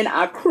 Then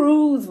I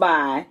cruised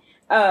by.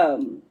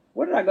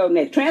 Where did I go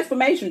next?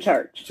 Transformation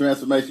Church.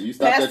 Transformation. You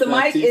stopped Pastor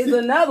Mike is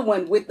another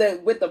one with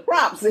the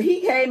props. So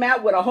he came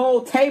out with a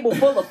whole table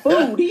full of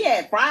food. He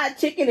had fried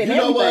chicken and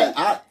everything. You know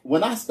what?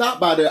 When I stopped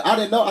by there, I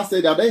didn't know. I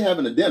said, are they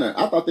having a dinner?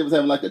 I thought they was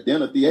having like a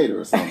dinner theater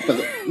or something.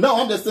 No,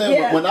 I'm just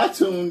saying, when I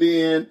tuned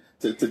in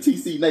to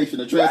TC Nation,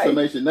 the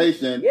Transformation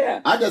Nation,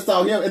 I just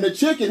saw him and the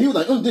chicken. He was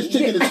like, this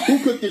chicken is,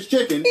 who cooked this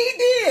chicken? He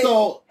did.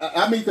 So,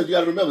 I mean, because you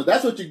got to remember,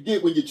 that's what you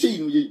get when you're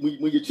cheating.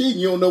 When you're cheating,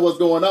 you don't know what's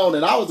going on.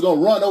 And I was going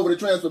to run over to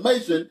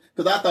Transformation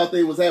because I thought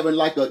they was having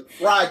like a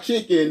fried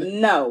chicken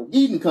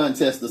eating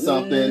contest or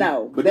something.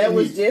 No, but that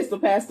was just for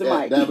Pastor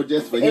Mike. That was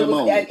just for him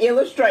only. An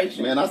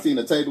illustration. Man, I seen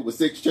a table with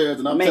 6 chairs,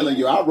 and I'm telling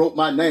you, I wrote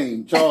my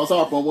name, Charles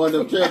Harper, on one of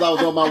them chairs. I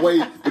was on my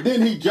way, but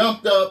then he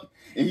jumped up.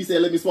 And he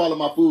said, let me swallow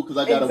my food because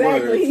I got a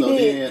word. So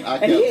then I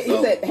kept. And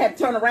he said, had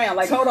to turn around.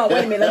 Like, hold on,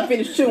 wait a minute. Let me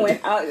finish chewing.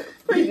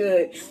 Pretty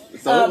good.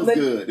 So it was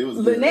good. It was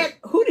Lynette,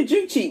 who did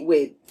you cheat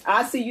with?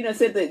 I see you done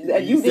said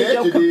that you did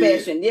your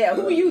confession. Yeah,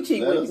 who you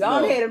cheat with?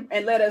 Go ahead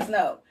and let us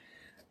know.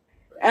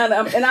 And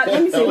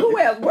let me see, who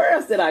else? Where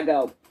else did I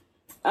go?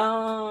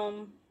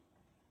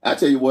 I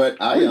tell you what,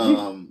 I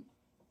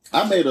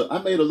made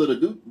a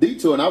little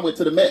detour and I went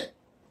to the Met.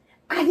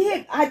 I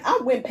did. I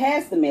went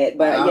past the Met,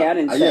 but I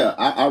didn't.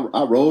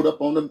 I rode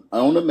up on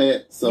the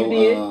Met. So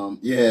you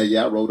did?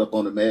 I rode up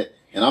on the Met,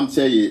 and I'm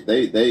telling you,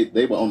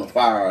 they were on the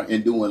fire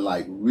and doing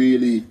like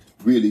really,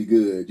 really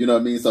good. You know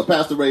what I mean? So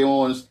Pastor Ray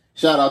Owens,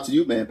 shout out to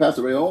you, man.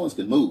 Pastor Ray Owens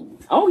can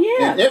move. Oh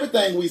yeah. And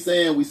everything we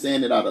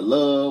saying it out of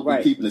love. Right.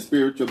 We keeping it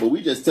spiritual, but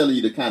we just telling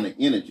you the kind of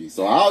energy.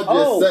 So I'll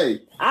just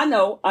say, I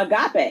know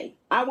Agape.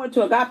 I went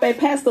to Agape,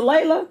 Pastor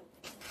Layla.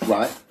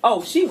 Right.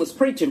 Oh, she was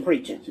preaching.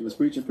 She was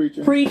preaching.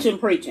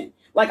 Preaching.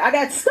 Like, I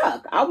got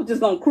stuck. I was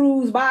just going to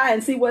cruise by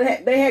and see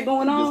what they had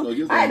going on.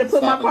 I had to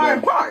put my car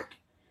in park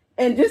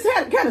and just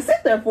had to kind of sit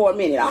there for a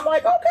minute. I'm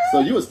like, okay. So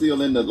you were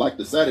still in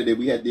the Saturday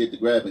we did the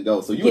grab and go.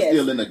 So you were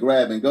still in the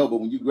grab and go, but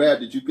when you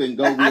grabbed it, you couldn't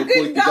go real quick.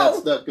 You got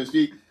stuck because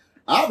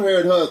I've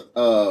heard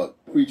her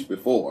preach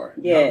before.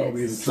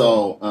 Yes.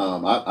 So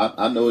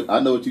I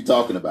know what you're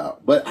talking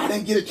about. But I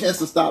didn't get a chance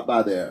to stop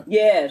by there.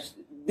 Yes.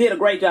 Did a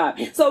great job.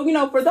 So,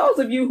 for those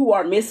of you who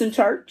are missing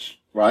church,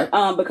 right?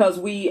 Because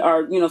we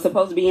are,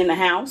 supposed to be in the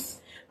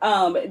house.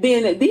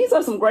 Then these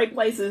are some great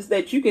places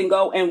that you can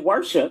go and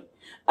worship.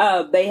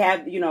 They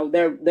have,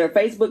 their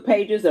Facebook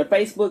pages, their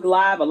Facebook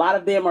Live. A lot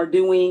of them are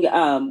doing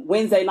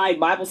Wednesday night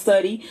Bible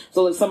study.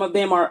 So some of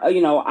them are,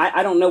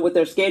 I don't know what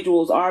their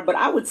schedules are, but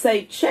I would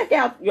say check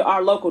out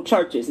our local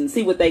churches and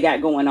see what they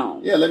got going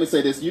on. Yeah, let me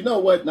say this. You know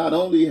what? Not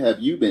only have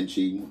you been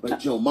cheating,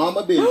 but your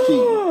mama been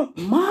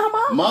cheating.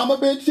 Mama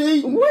been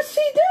cheating. What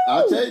she do?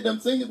 I tell you, them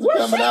singers are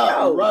coming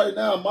out right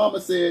now.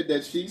 Mama said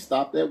that she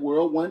stopped at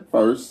World One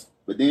first.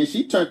 But then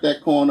she turned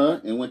that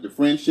corner and went to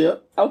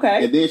Friendship.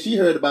 Okay. And then she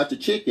heard about the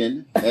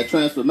chicken at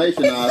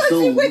Transformation. I'm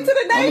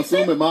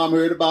assuming Mom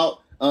heard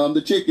about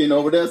the chicken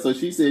over there. So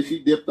she said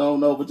she dipped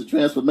on over to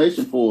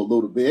Transformation for a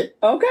little bit.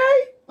 Okay.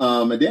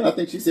 And then I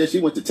think she said she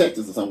went to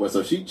Texas or somewhere.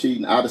 So she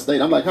cheating out of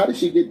state. I'm like, how did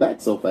she get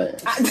back so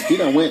fast? She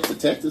done went to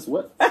Texas?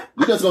 What?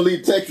 We're just going to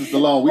leave Texas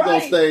alone. We're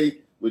going to stay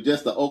with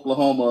just the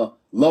Oklahoma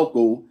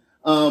local.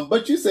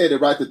 But you said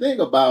it right. The thing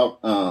about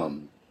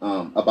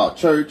about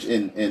church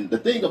and the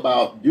thing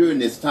about during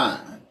this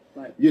time,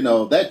 right. you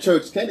know, that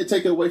church, can it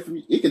take it away from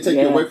you? It can take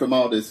you away from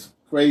all this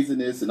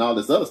craziness and all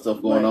this other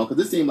stuff going on,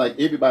 because it seemed like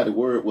everybody's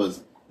word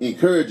was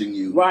encouraging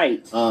you,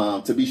 right,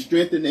 to be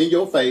strengthened in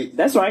your faith.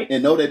 That's right,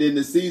 and know that in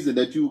this season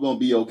that you're going to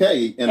be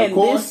okay. And of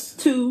course,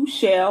 this too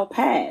shall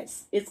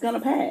pass. It's going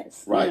to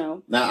pass, right? You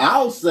know? Now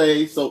I'll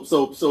say so.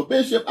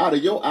 Bishop, out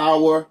of your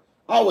hour,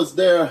 I was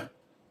there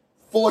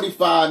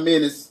 45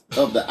 minutes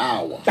of the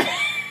hour,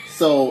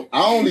 so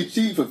I only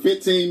cheated for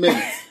 15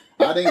 minutes.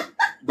 I didn't.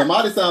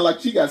 Damali sounded like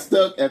she got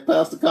stuck at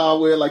Pastor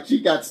Caldwell, like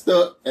she got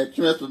stuck at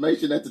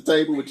Transformation at the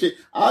table with she.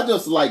 I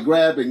just like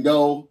grab and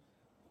go.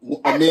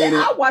 Actually,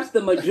 I watched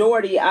the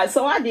majority.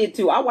 So I did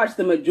too. I watched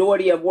the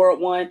majority of World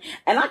One,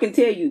 and I can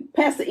tell you,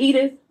 Pastor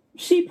Edith,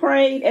 she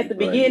prayed at the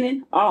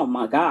beginning. Oh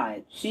my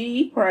God,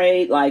 she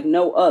prayed like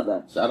no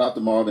other. Shout out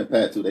to Marvin and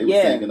Pat too. They were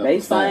singing. They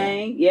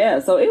sang. Yeah,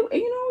 so it,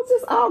 it's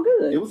just all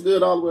good. It was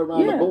good all the way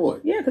around the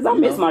board. Yeah, because I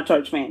miss my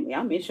church family.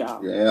 I miss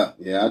y'all.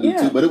 Yeah, I do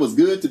too. But it was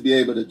good to be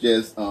able to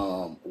just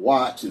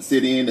watch and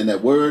sit in, and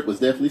that word was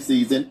definitely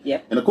seasoned.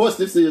 Yep. And of course,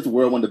 this is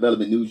World One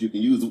Development News you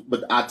can use.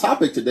 But our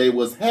topic today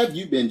was, have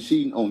you been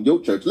cheating on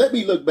your church? Let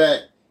me look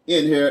back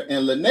in here,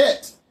 and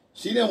Lynette,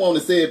 she didn't want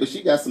to say it, but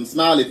she got some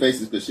smiley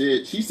faces because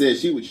she said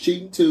she was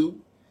cheating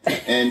too.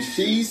 And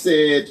she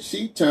said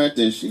she turned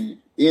and she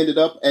ended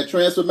up at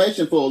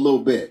Transformation for a little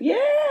bit.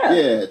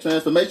 Yeah,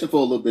 Transformation for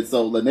a little bit.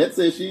 So Lynette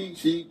said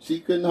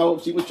she couldn't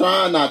hold. She was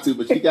trying not to,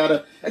 but she got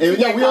to. And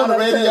yeah, we on the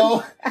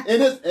radio.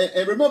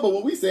 And remember,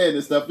 when we saying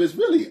this stuff, it's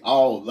really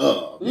all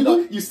love. You know,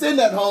 you sitting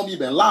at home, you've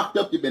been locked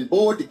up, you've been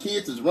bored, the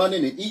kids is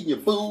running and eating your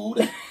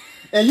food,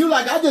 and you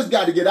like, I just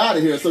got to get out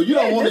of here. So you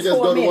don't want to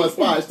just go to one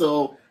spot.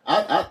 So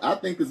I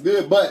think it's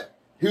good. But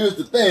here's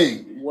the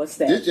thing. What's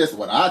that? It's just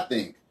what I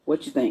think.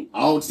 What you think?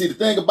 I don't see the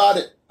thing about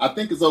it. I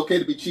think it's okay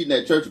to be cheating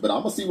at church, but I'm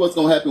gonna see what's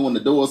gonna happen when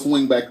the doors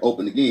swing back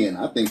open again.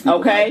 I think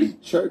people might be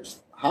church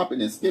hopping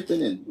and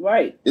skipping, and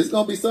it's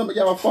gonna be some of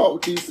y'all fault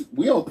with these.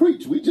 We don't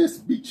preach, we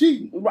just be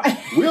cheating. Right.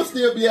 We'll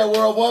still be at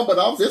World One,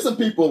 but there's some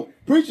people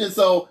preaching.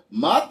 So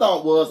my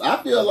thought was,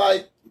 I feel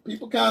like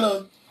people kind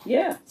of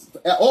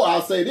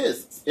I'll say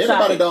this: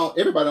 everybody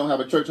don't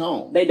have a church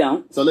home. They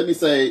don't. So let me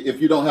say,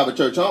 if you don't have a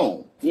church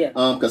home,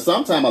 because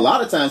a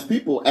lot of times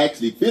people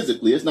actually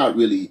physically, it's not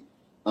really.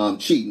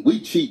 Cheating.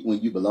 We cheat when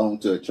you belong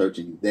to a church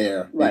and you're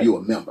there and you're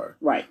a member.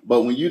 Right.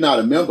 But when you're not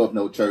a member of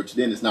no church,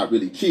 then it's not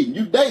really cheating.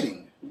 You're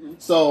dating.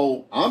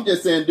 So I'm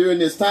just saying, during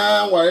this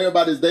time where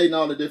everybody's dating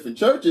all the different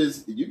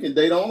churches, you can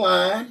date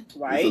online.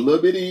 Right. It's a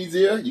little bit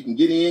easier. You can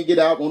get in, get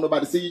out, won't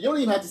nobody see you. You don't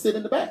even have to sit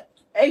in the back.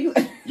 You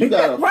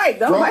got a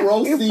front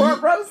row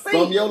seat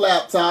from your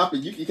laptop,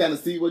 and you can kind of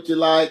see what you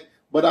like.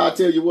 But I'll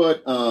tell you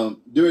what,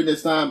 during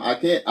this time, I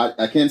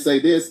can't say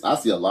this. I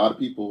see a lot of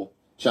people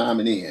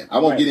chiming in. I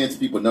won't get into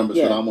people's numbers,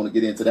 but I don't want to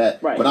get into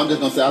that. Right. But I'm just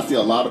going to say I see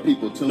a lot of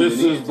people tuning in. This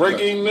is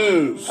breaking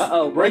news.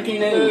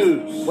 Breaking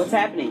news. What's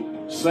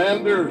happening?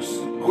 Sanders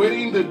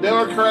quitting the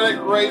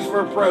Democratic race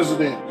for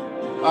president.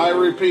 I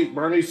repeat,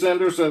 Bernie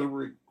Sanders has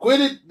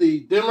quitted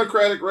the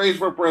Democratic race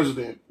for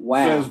president.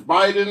 Wow. Says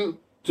Biden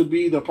to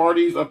be the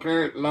party's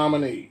apparent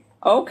nominee.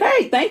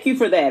 Okay, thank you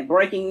for that.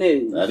 Breaking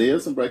news. That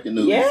is some breaking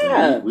news.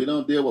 Yeah. We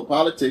don't deal with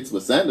politics,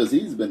 but Sanders,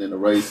 he's been in the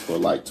race for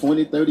like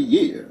 20, 30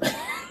 years.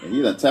 And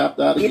he done tapped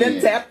out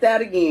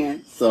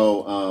again.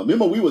 So,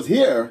 remember we was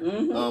here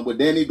with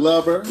Danny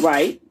Glover.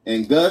 Right.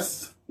 And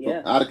Gus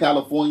out of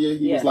California.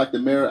 He was like the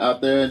mayor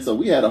out there. And so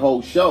we had a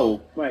whole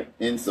show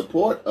in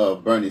support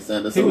of Bernie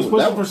Sanders. He was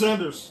pushing for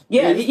Sanders. He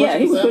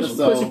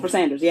was pushing for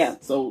Sanders,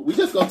 So we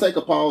just going to take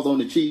a pause on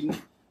the cheating.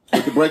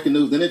 With the breaking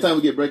news. Anytime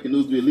we get breaking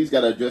news, we at least got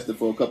to address it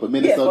for a couple of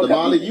minutes. So,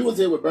 Damali, you was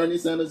here with Bernie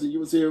Sanders, and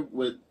you was here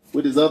with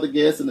his other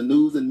guests in the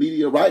news and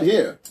media right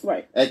here.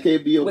 Right. At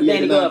KBOB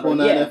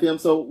 89.9 FM.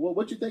 So,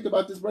 what you think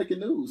about this breaking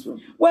news?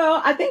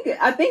 Well, I think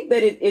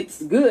that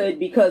it's good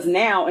because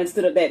now,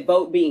 instead of that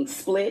vote being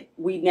split,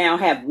 we now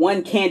have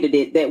one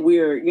candidate that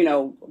we're,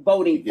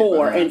 voting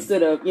for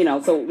instead of,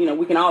 so,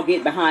 we can all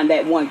get behind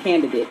that one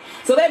candidate.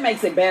 So that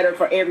makes it better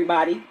for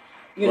everybody.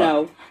 You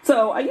know,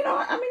 so I mean,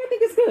 I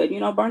think it's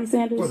good. Bernie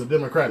Sanders for the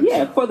Democratic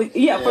side. for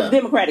the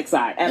Democratic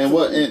side.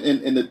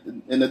 Absolutely.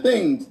 And the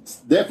thing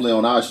definitely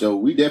on our show,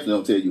 we definitely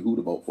don't tell you who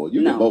to vote for.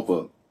 You can vote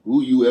for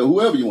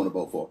whoever you want to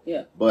vote for.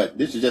 Yeah. But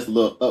this is just a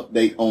little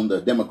update on the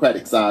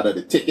Democratic side of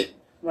the ticket.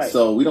 Right.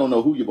 So we don't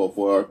know who you vote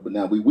for, but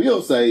now we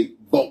will say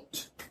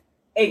vote.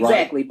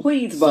 Exactly. Right?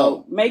 Please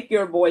vote. Make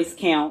your voice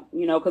count,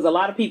 because a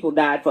lot of people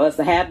died for us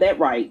to have that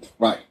right.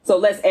 Right. So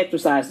let's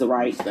exercise the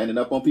right. Standing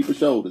up on people's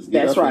shoulders.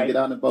 Get up and get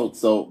out and vote.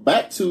 So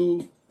back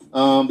to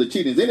the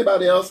cheating. Is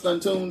anybody else done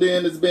tuned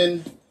in that's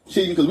been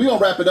cheating? Because we're going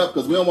to wrap it up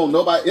because we don't want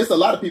nobody. It's a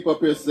lot of people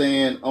up here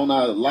saying on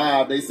our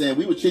live, they saying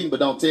we were cheating but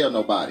don't tell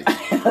nobody.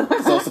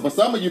 so for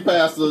some of you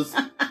pastors,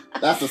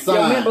 that's a sign.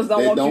 Your members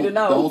don't want you to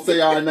know. Don't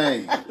say our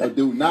name.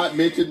 Do not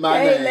mention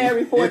my name. Hey,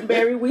 Larry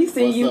Fortenberry, we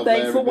see you. Up,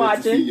 Thanks Larry? for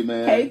watching. Good to see you,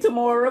 man. Hey,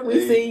 Tamora,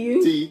 we see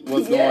you. T,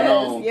 what's going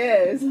on?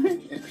 Yes.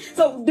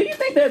 So, do you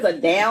think there's a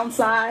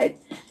downside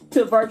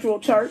to virtual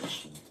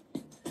church?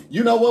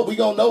 you know what? We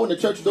gonna know when the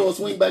church doors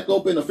swing back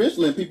open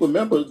officially, and people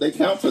remember they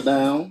count her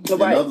down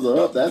and others are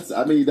up. That's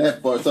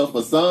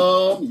for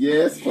some,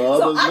 yes, for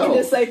others, I can no.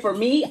 just say for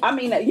me, I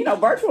mean,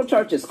 virtual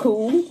church is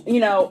cool,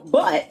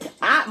 but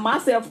I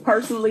myself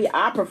personally,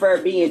 I prefer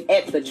being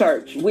at the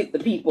church with the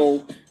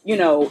people,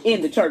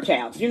 in the church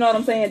house. You know what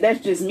I'm saying?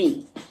 That's just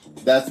me.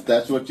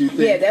 That's what you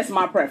think? Yeah, that's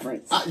my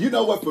preference. You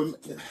know what? For me,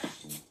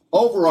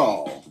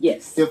 overall,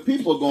 yes. If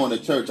people are going to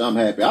church, I'm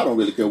happy. I don't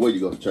really care where you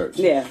go to church.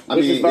 Yeah,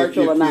 it's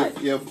virtual or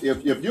not. If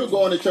you're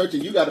going to church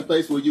and you got a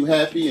place where you're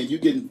happy and you're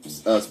getting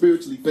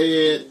spiritually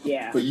fed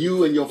for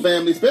you and your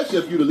family, especially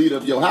if you're the leader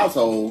of your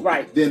household,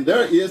 right? Then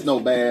there is no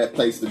bad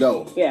place to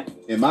go. Yeah,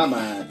 in my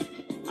mind.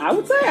 I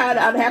would say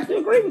I'd have to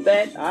agree with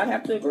that. I'd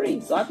have to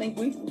agree. So I think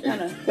we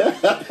kind of.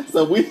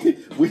 So we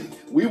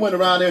went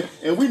around there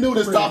and we knew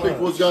this topic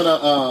was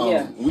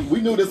gonna. We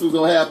knew this was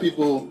gonna have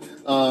people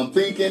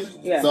thinking.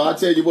 Yeah. So I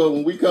tell you what,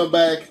 when we come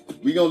back,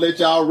 we gonna let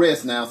y'all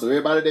rest now. So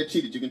everybody that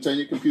cheated, you can turn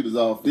your computers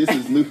off. This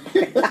is new.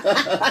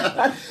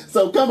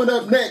 So coming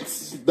up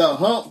next, the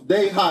Hump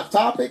Day Hot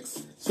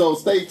Topics. So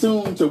stay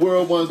tuned to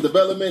World One's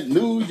Development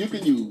News You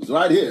Can Use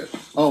right here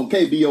on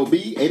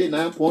KBOB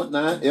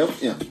 89.9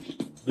 FM.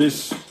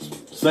 This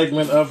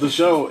segment of the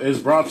show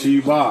is brought to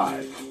you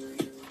by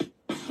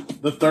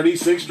the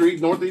 36th Street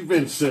North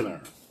Event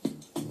Center.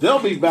 They'll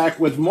be back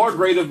with more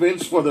great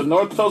events for the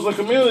North Tulsa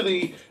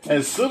community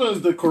as soon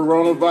as the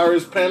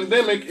coronavirus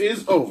pandemic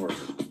is over.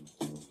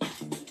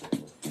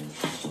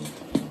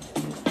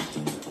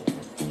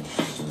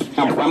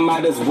 I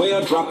might as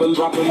well drop a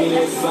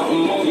minute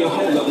something on your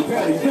hold up.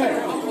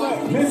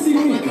 Messy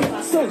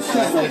Mika,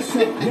 Sunshine,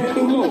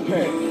 Nando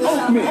Lopez,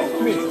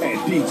 Oakman, and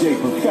DJ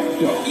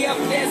Perfecto. Yep,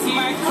 that's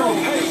my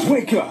crew.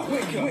 Wake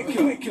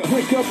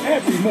up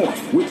every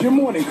morning with your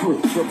morning crew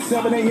from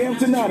 7 a.m.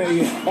 to 9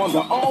 a.m. on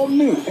the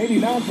all-new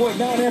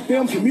 89.9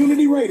 FM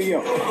Community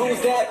Radio.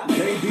 Who's that?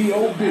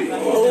 KBOB.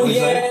 Oh,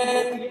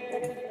 yeah.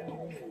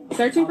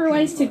 Searching for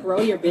ways to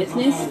grow your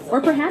business? Or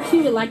perhaps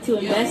you would like to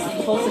invest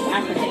in Tulsa's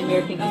African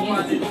American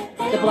community?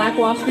 The Black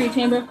Wall Street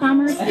Chamber of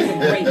Commerce is a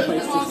great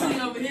place to start.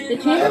 The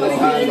Chamber was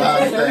created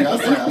to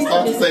serve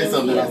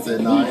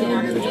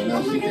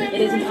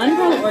It is an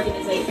umbrella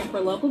organization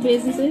for local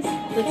businesses,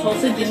 the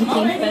Tulsa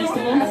Juneteenth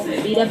Festival,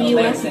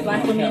 BWS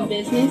Black Women in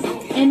Business,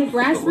 and the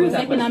Grassroots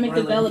Economic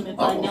Development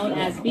Fund known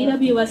as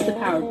BWS The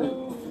Power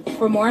Group.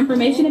 For more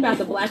information about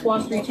the Black Wall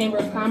Street Chamber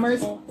of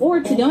Commerce or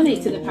to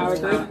donate to the Power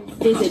Group,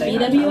 visit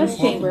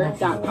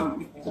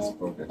bwschamber.com.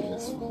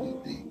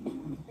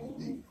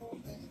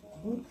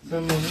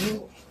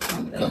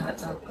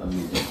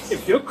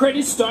 If your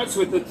credit starts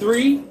with a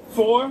 3,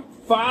 4,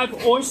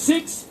 5, or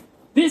 6,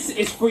 this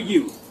is for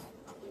you.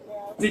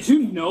 Did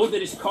you know that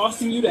it's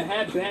costing you to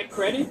have bad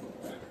credit?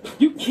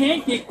 You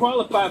can't get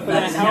qualified for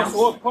that house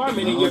or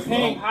apartment and you're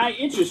paying high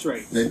interest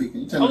rates,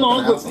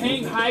 along with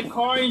paying high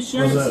car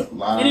insurance,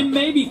 and it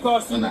may be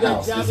costing you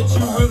that job that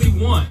you really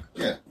want.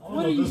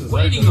 What are you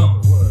waiting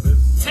on?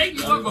 Take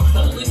more of a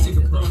holistic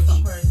approach.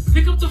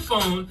 Pick up the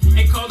phone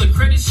and call the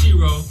Credit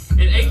Shiro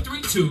at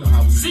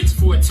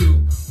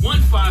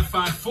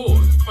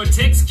 832-642-1554 or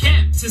text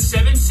CAMP to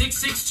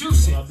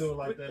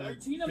 76626. With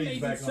 13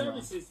 amazing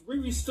services, we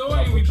restore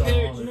and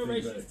repair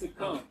generations to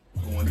come.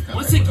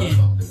 Once again,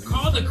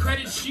 call the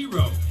Credit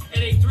Shiro at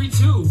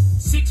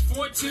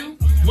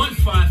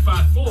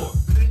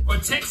 832-642-1554 or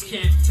text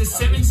CAMP to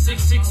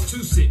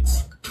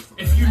 76626.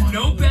 If you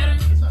know better,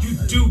 you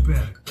do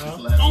better.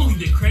 Only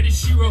the Credit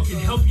Shiro can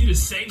help you to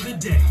save the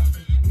day.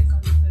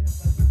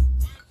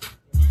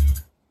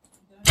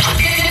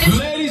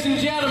 Ladies and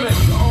gentlemen,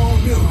 all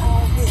new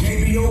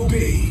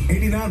KBOB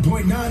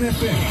 89.9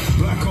 FM,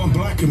 Black on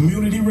Black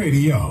Community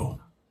Radio.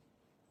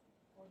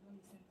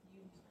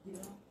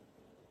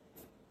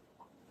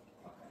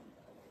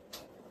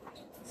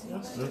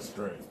 That's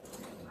straight.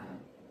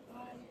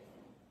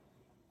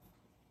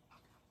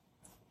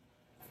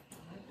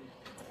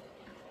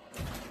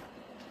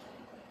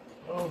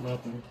 Oh,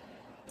 nothing.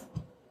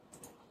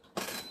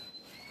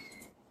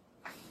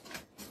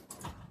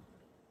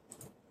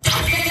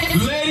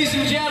 Ladies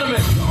and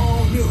gentlemen,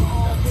 all new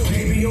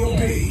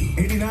KBOB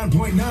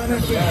 89.9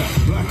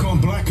 FM, Black on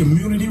Black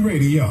Community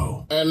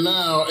Radio. And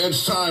now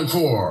it's time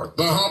for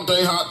the Hump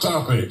Day Hot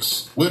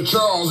Topics with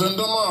Charles and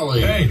Damali.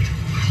 Hey,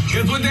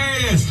 guess what day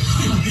it is?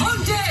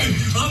 Hump Day!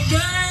 Hump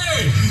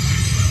Day!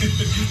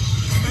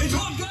 It's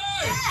Hump Day!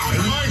 Hey,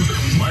 Mike!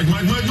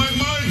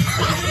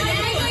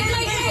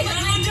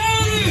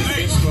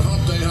 It's the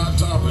Hump Day Hot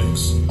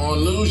Topics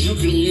on News You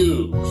Can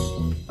Use.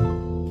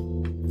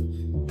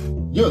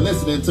 You're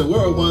listening to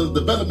World One's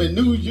Development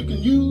News You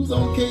Can Use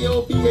on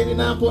KOP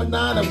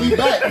 89.9, and we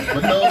back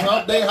with those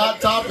Hump Day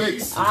Hot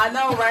Topics. I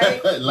know,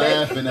 right?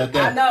 Laughing at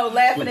that. I know,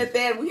 laughing at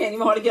that. We can't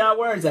even hardly get our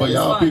words out. For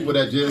y'all people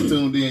that just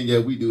tuned in, yeah,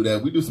 we do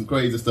that. We do some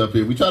crazy stuff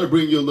here. We try to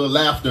bring you a little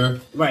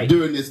laughter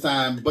during this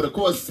time, but of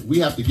course, we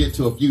have to get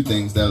to a few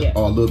things that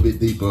are a little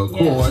bit deeper, of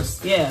course.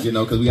 Yeah. You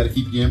know, because we got to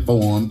keep you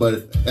informed, but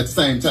at the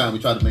same time, we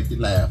try to make you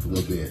laugh a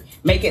little bit.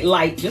 Make it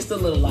light, just a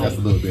little light. Just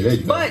a little bit. There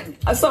you go.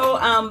 But, so,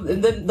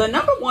 the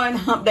number one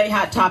Hump Day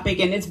Hot Topic,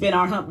 and it's been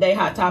our Hump Day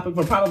Hot Topic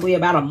for probably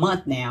about a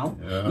month now,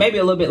 maybe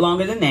a little bit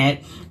longer than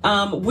that.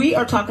 We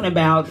are talking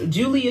about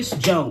Julius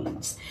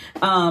Jones.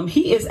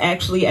 He is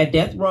actually a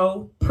death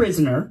row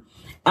prisoner,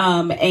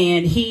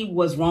 and he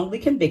was wrongly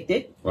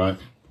convicted, right?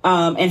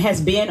 And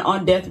has been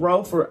on death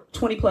row for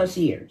 20 plus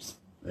years.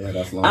 Yeah,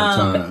 that's a long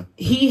time.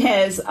 He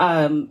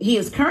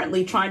is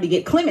currently trying to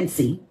get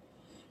clemency.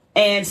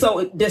 And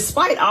so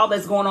despite all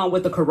that's going on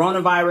with the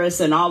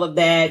coronavirus and all of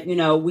that,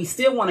 we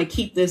still want to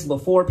keep this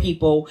before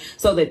people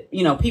so that,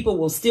 people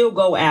will still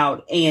go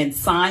out and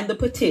sign the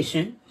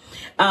petition.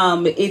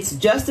 It's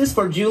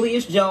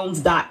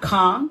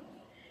justiceforjuliusjones.com.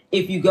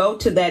 If you go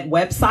to that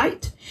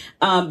website,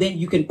 then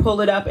you can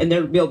pull it up and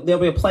there'll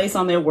be a place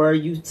on there where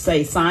you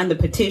say sign the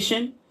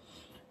petition.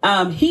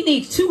 He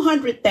needs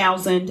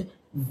 200,000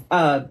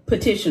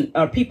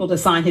 people to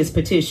sign his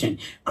petition.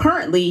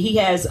 Currently, he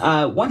has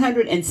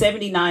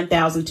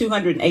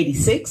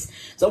 179,286.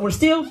 So we're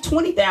still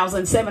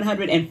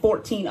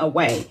 20,714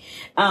 away.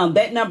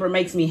 That number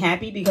makes me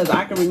happy because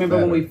I can remember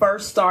when we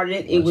first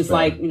started, it was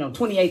like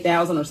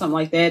 28,000 or something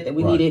like that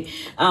we needed.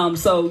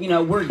 So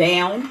we're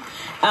down.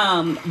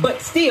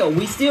 But still,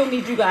 we still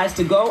need you guys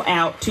to go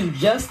out to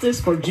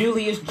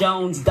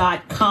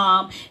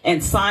justiceforjuliusjones.com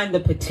and sign the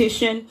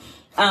petition.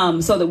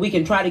 So that we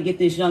can try to get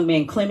this young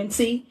man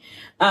clemency.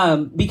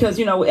 Because,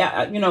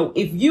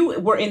 if you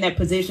were in that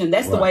position,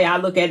 that's the way I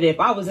look at it.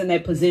 If I was in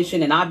that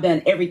position and I've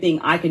done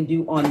everything I can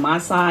do on my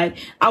side,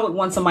 I would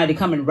want somebody to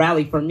come and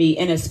rally for me.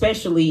 And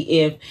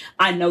especially if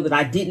I know that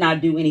I did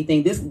not do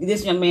anything.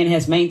 This young man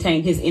has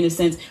maintained his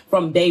innocence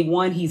from day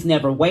one. He's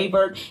never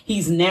wavered.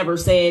 He's never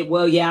said,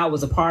 well, yeah, I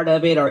was a part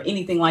of it or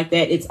anything like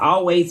that. It's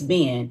always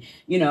been,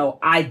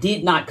 I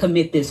did not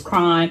commit this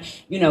crime.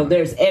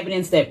 There's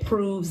evidence that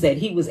proves that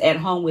he was at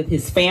home with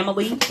his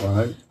family.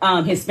 Right.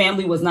 His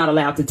family was not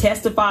allowed to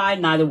testify.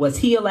 Neither was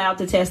he allowed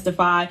to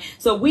testify.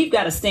 So we've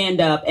got to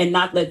stand up and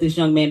not let this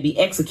young man be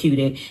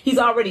executed. He's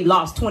already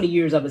lost 20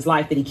 years of his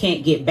life that he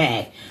can't get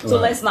back. So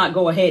let's not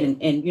go ahead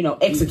and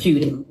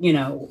execute him,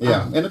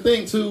 Yeah. And the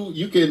thing too,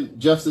 you can,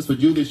 Justice for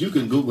Julius, you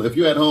can Google, if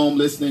you're at home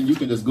listening, you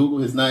can just Google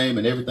his name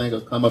and everything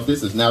will come up.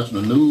 This is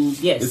national news.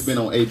 Yes. It's been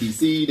on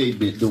ABC. They've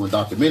been doing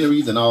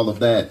documentaries and all of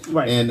that.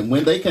 Right. And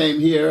when they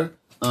came here,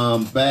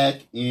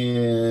 back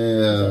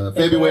in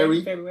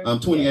February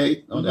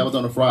 28th, that was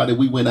on a Friday,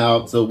 we went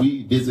out, so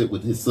we visit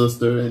with his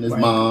sister and his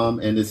mom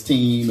and his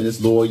team and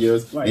his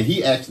lawyers, and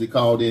he actually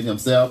called in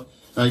himself.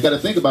 Now you got to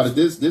think about it.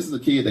 This is a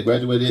kid that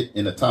graduated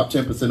in the top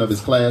 10% of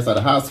his class out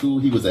of high school.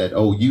 He was at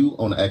OU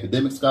on an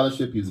academic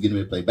scholarship. He was getting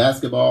ready to play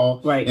basketball.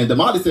 Right. And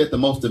Damali said the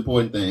most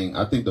important thing,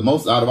 I think the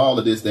most out of all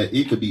of this, that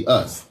it could be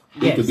us.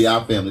 It could be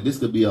our family. This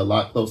could be a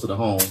lot closer to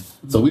home.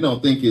 So we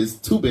don't think it's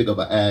too big of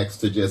an ask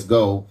to just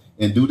go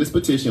and do this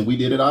petition. We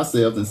did it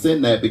ourselves and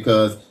send that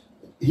because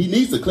he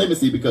needs the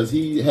clemency because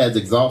he has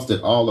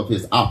exhausted all of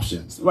his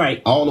options.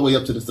 Right. All the way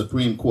up to the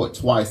Supreme Court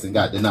twice and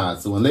got denied.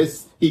 So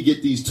unless he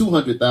get these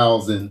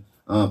 200,000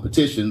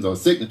 petitions or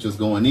signatures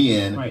going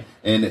in,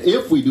 and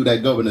if we do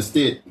that, Governor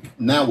Stitt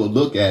now will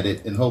look at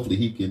it and hopefully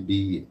he can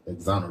be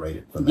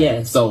exonerated from that.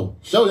 Yes. So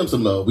show him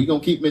some love. We're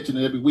going to keep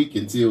mentioning it every week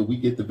until we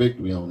get the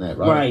victory on that,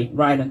 right?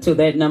 Right. Until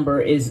that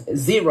number is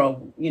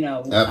zero,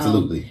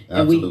 Absolutely.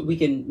 And we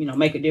can,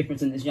 make a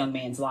difference in this young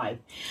man's life.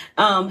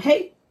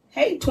 Hey,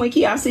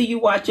 Twinkie, I see you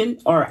watching,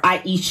 or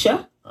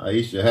Aisha.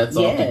 Aisha, hats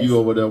off to you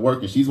over there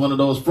working. She's one of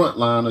those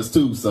frontliners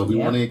too. So we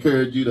want to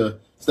encourage you to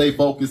stay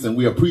focused, and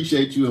we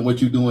appreciate you and what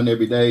you're doing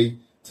every day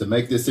to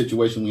make this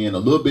situation we're in a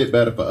little bit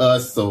better for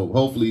us. So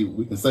hopefully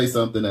we can say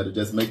something that'll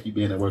just make you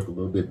being at work a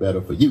little bit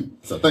better for you.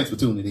 So thanks for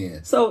tuning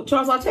in. So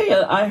Charles, I'll tell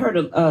you, I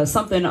heard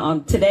something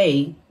on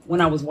today when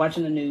I was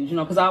watching the news,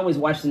 because I always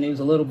watch the news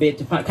a little bit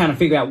to kind of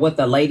figure out what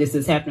the latest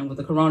is happening with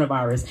the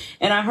coronavirus.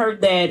 And I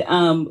heard that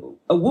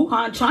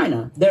Wuhan,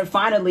 China, they're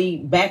finally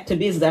back to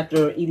business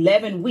after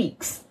 11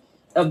 weeks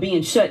of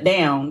being shut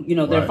down.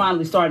 They're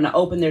finally starting to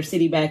open their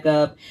city back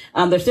up.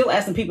 They're still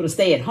asking people to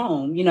stay at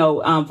home.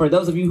 For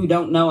those of you who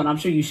don't know, and I'm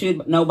sure you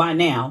should know by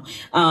now,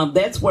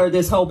 that's where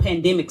this whole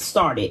pandemic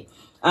started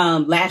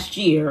last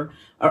year,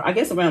 or I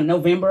guess around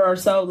November or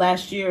so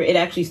last year. It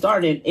actually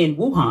started in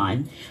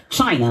Wuhan,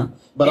 China.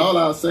 But all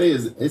I'll say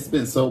is it's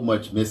been so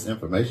much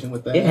misinformation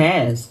with that. It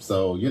has.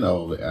 So, I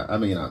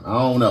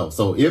don't know.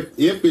 So if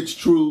it's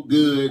true,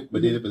 good.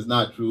 But then if it's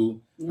not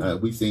true,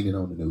 we've seen it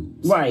on the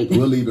news. Right.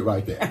 We'll leave it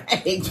right there.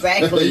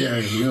 Exactly.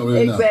 You don't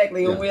really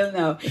exactly. know. We'll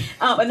know.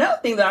 Another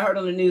thing that I heard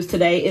on the news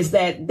today is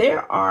that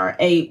there are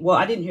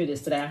I didn't hear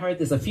this today. I heard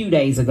this a few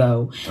days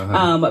ago.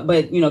 But,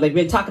 they've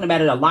been talking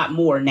about it a lot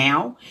more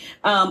now,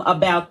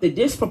 about the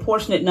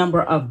disproportionate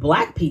number of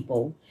Black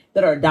people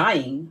that are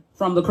dying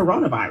from the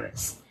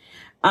coronavirus.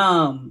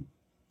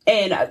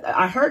 And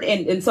I heard,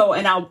 and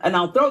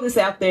I'll throw this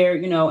out there,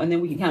 and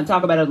then we can kind of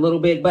talk about it a little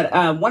bit.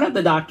 But one of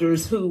the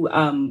doctors who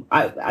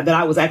that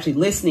I was actually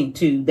listening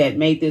to that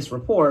made this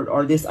report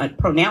or this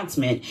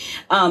pronouncement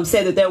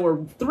said that there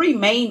were three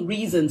main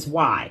reasons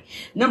why.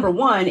 Number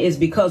one is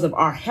because of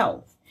our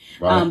health.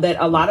 Right. That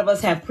a lot of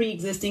us have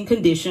pre-existing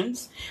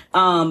conditions,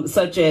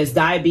 such as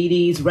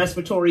diabetes,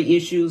 respiratory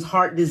issues,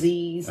 heart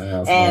disease,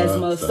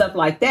 asthma, stuff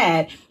like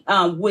that.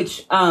 And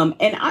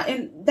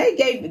they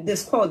gave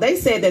this quote. They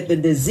said that the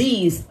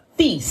disease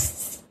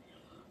feasts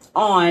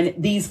on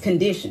these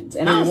conditions.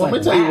 And I was like, let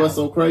me tell you what's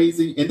so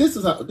crazy. And this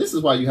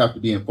is why you have to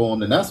be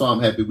informed. And that's why I'm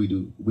happy we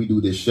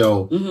do this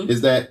show.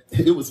 Is that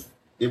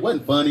it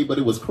wasn't funny, but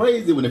it was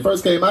crazy when it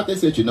first came out. They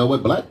said, you know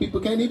what, black people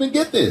can't even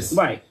get this.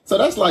 Right. So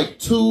that's like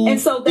two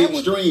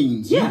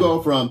extremes. You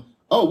go from,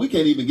 oh, we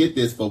can't even get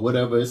this for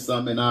whatever, it's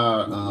some in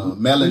our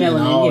melanin and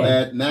all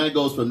that. Now it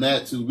goes from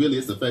that to really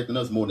it's affecting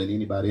us more than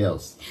anybody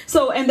else.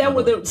 So, and there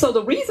were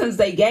the reasons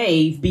they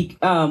gave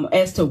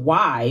as to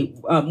why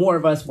more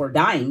of us were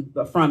dying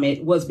from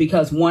it was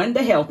because, one,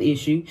 the health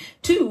issue,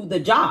 two,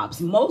 the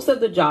jobs. Most of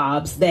the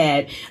jobs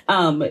that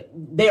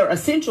they're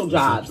essential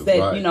jobs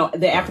that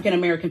the African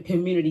American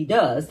community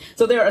does.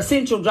 So they're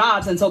essential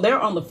jobs, and so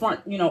they're on the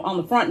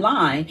front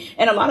line,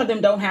 and a lot of them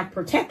don't have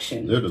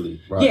protection.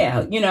 Literally, right?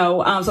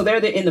 Yeah, so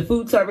they're in the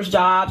food service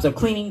jobs or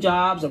cleaning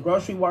jobs or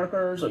grocery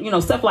workers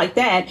or stuff like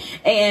that,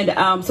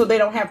 and so they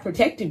don't have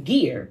protective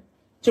gear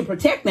to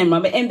protect them.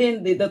 And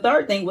then the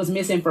third thing was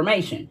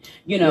misinformation.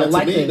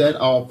 To me, that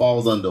all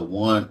falls under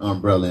one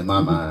umbrella in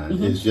my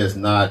mind. It's just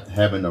not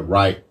having the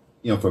right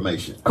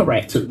information.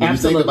 Correct. When you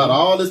think about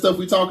all this stuff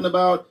we're talking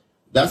about,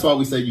 that's why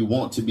we say you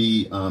want to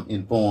be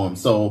informed.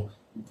 So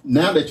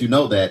now that you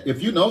know that,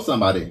 if you know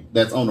somebody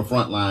that's on the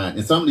front line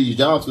in some of these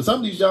jobs, because some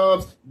of these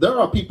jobs, there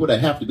are people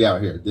that have to be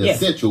out here, the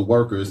essential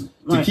workers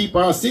to keep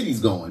our cities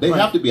going. They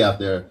have to be out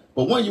there.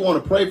 But one, you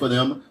want to pray for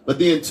them. But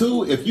then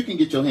two, if you can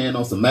get your hand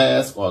on some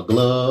masks or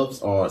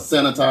gloves or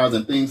sanitizer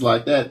and things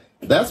like that,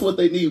 that's what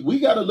they need.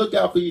 We got to look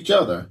out for each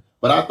other.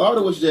 But I thought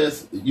it was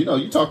just,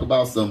 you talk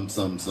about some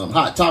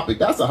hot topic.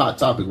 That's a hot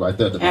topic right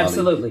there, Damali.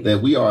 Absolutely.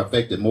 That we are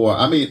affected more.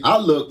 I mean, I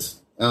looked,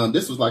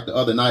 this was like the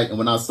other night, and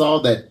when I saw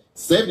that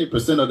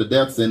 70% of the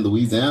deaths in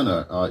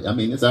Louisiana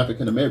it's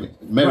African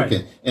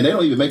American, and they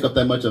don't even make up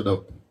that much of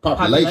the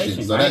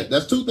population. So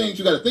that's two things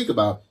you got to think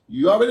about.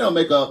 You already don't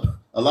make up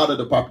a lot of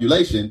the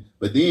population,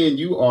 but then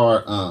you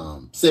are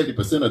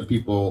 70% of the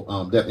people.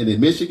 And in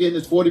Michigan,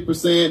 it's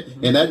 40%,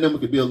 and that number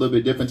could be a little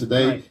bit different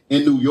today. Right.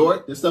 In New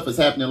York, this stuff is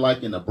happening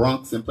like in the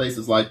Bronx and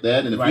places like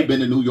that. And if you've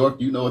been to New York,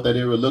 you know what that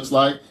area looks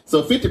like.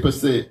 So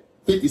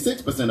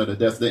 56% of the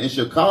deaths there in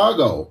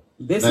Chicago.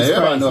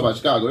 Everybody know about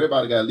Chicago.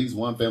 Everybody got at least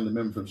one family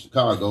member from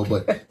Chicago,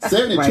 but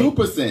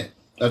 72%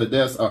 of the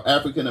deaths are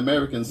African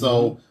American.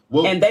 So,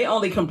 and they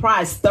only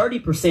comprise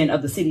 30%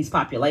 of the city's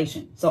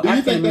population. So, do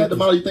you think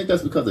you think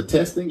that's because of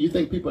testing? You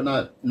think people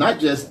are not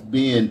just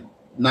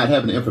not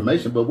having the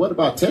information, but what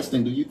about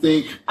testing? Do you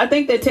think? I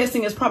think that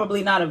testing is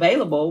probably not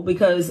available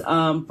because,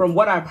 from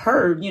what I've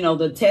heard,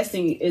 the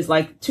testing is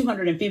like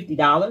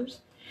 $250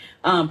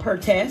 per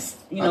test.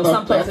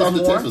 Some places I thought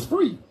the more. test was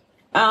free.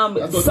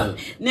 That's what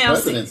the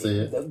president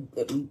said.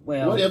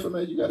 Well, what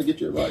information you got to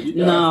get your right?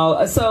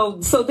 So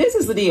this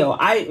is the deal.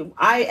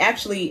 I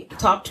actually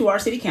talked to our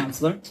city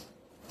councilor,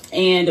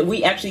 and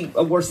we actually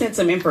were sent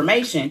some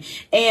information.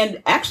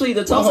 And actually,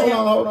 the Tulsa.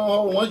 Hold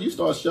on. Once you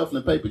start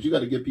shuffling papers, you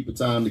got to give people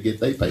time to get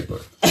their paper.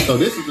 So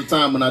this is the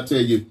time when I tell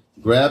you,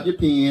 grab your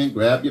pen,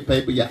 grab your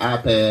paper, your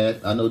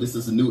iPad. I know this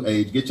is a new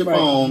age. Get your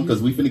phone,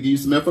 because we finna give you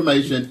some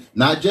information,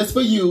 not just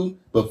for you,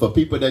 but for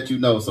people that you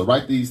know. So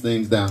write these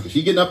things down, because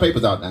she's getting her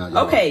papers out now.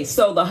 Y'all. Okay,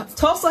 so the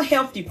Tulsa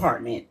Health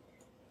Department,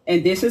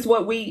 and this is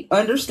what we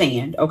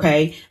understand,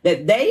 okay,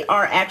 that they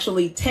are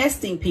actually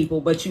testing people,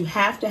 but you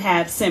have to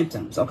have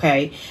symptoms,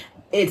 okay?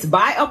 It's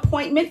by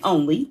appointment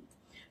only.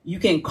 You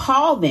can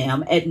call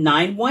them at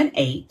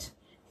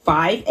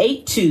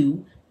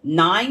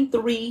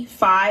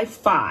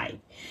 918-582-9355.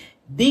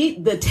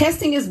 The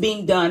testing is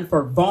being done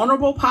for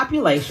vulnerable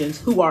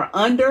populations who are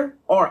under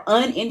or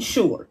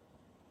uninsured.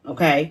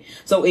 Okay,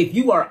 so if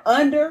you are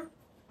under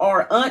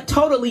or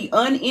totally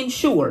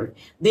uninsured,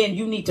 then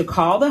you need to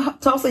call the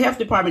Tulsa Health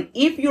Department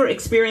if you're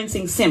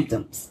experiencing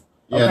symptoms.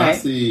 Yeah, and I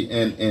see,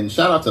 and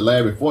shout out to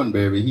Larry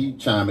Fortenberry. He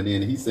chiming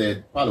in. He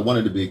said probably one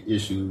of the big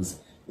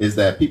issues is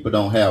that people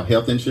don't have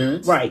health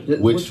insurance, right?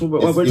 Which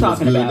we're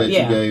talking about. That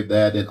you gave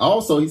that, and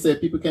also he said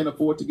people can't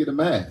afford to get a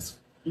mask.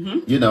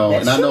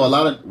 That's I know a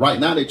lot of right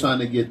now they're trying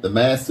to get the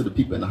masks to the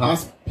people in the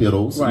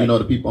hospitals,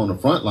 the people on the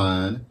front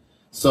line.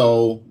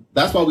 So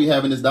that's why we're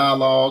having this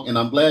dialogue, and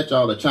I'm glad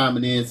y'all are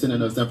chiming in,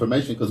 sending us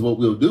information, because what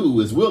we'll do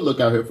is we'll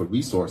look out here for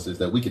resources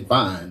that we can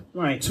find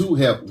to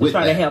help with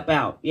try that. to help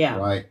out. Yeah.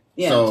 Right.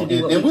 Yeah, so,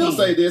 and we'll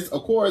say this,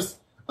 of course,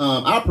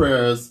 our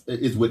prayers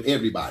is with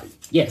everybody.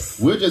 Yes.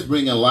 We're just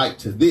bringing light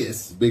to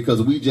this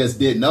because we just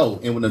didn't know.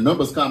 And when the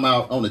numbers come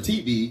out on the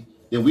TV,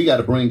 then we got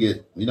to bring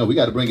it, we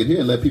got to bring it here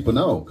and let people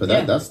know, because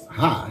that's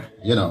high,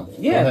 Yeah,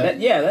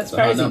 that's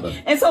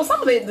crazy. And so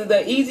some of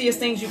the easiest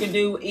things you can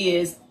do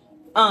is,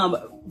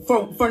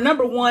 for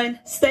number one,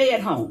 stay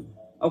at home.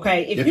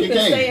 Okay. If you can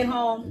stay at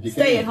home,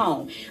 stay at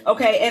home.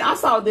 Okay. And I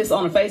saw this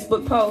on a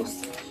Facebook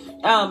post.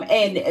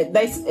 And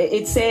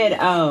it said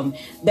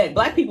that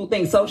black people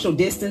think social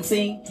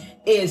distancing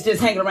is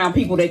just hanging around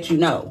people that you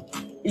know.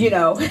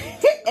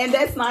 And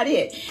that's not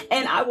it.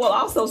 And I will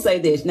also say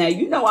this. Now,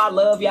 you know I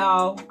love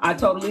y'all. I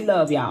totally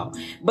love y'all.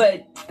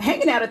 But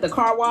hanging out at the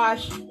car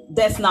wash,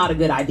 that's not a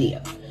good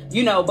idea.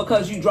 You know,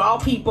 because you draw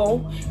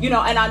people, you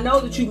know, and I know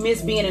that you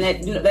miss being in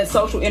that, you know, that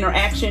social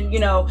interaction, you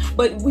know,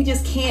 but we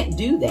just can't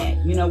do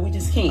that. You know, we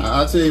just can't.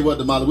 I'll tell you what,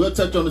 Damali, we'll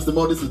touch on this some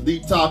more. This is a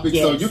deep topic.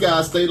 Yes. So you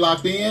guys stay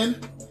locked in.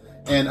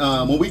 And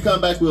when we come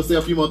back, we'll say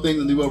a few more things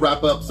and then we'll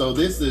wrap up. So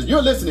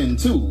you're listening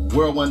to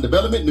World One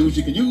Development News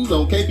you can use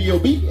on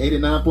KBOB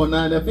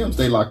 89.9 FM.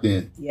 Stay locked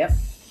in. Yep.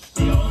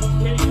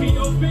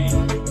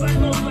 KBOB, Black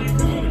on Black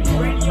Community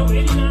Radio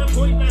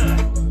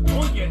 89.9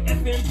 on your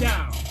FM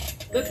dial.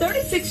 The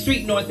 36th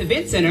Street North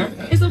Event Center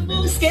is a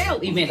full-scale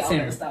event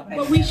center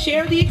where we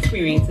share the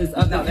experiences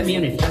of the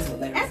community.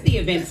 At the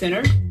event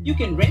center, you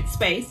can rent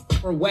space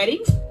for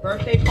weddings,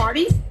 birthday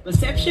parties,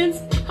 receptions,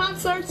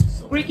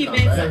 concerts, Greek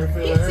events,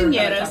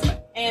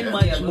 quinceañeras, and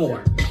much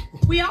more.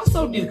 We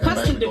also do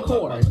custom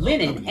decor,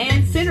 linen,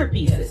 and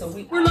centerpieces.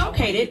 We're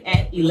located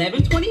at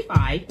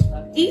 1125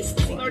 East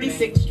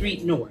 36th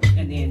Street North.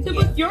 To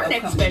book your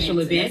next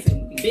special event,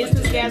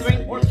 business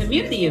gathering, or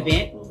community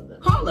event,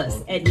 call us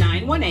at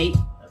 918-200-9042.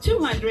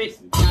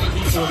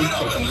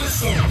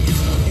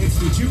 It's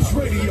the Juice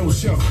Radio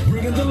Show,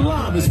 bringing the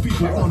livest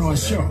people on our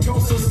show.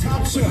 Tulsa's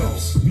top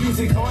shows,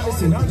 music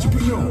artists and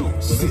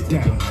entrepreneurs. Sit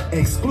down,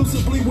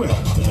 exclusively with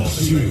the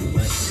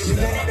Juice. The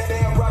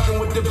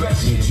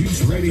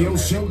Juice Radio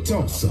Show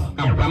Tulsa.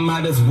 I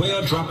might as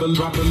well drop a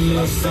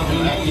little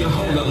something on your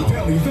hold up.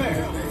 Belly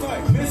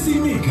Val,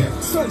 Missy Mika,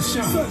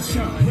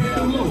 Sunshine,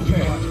 Randall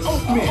Lopez,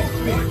 Oatmeal,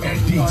 and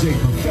DJ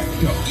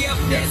Perfecto. Yep,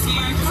 that's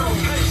my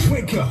crew.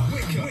 Wake up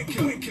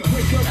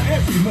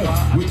every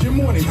morning with your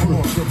morning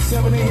crew from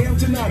 7 a.m.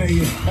 to 9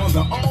 a.m. on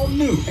the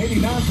all-new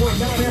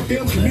 89.9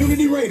 FM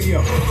Community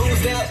Radio.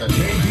 Who's that?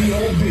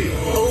 KBOB.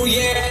 Oh,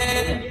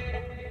 yeah.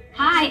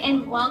 Hi,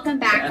 and welcome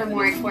back for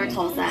more Explore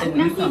Tulsa.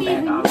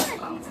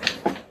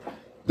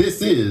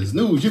 This is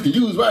news you can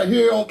use right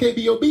here on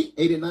KBOB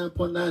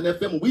 89.9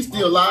 FM. We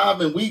still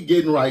live and we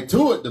getting right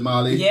to it,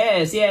 Damali.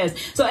 Yes.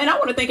 So, and I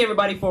want to thank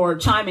everybody for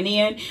chiming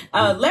in.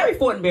 Larry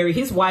Fortenberry,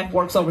 his wife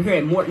works over here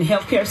at Morton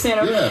Healthcare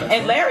Center. Yeah.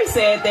 And Larry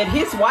said that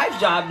his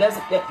wife's job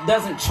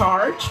doesn't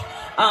charge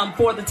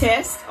for the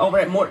test over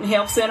at Morton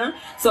Health Center.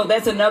 So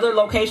that's another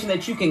location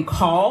that you can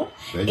call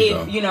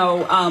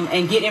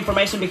and get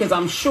information, because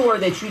I'm sure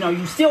that,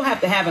 you still have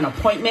to have an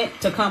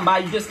appointment to come by.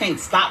 You just can't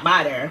stop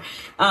by there.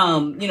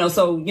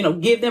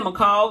 Give them a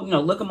call,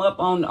 look them up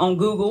on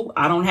Google.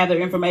 I don't have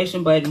their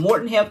information, but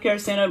Morton Healthcare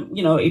Center,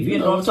 if you're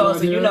in North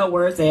Tulsa, you know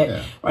where it's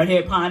at, right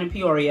here at Pine and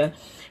Peoria.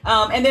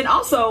 And then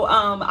also,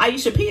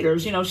 Aisha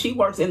Peters, she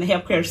works in the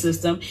healthcare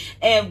system.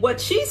 And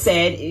what she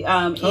said,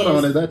 hold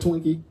on, is that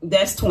Twinkie?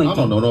 That's Twinkie. I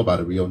don't know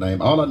nobody's real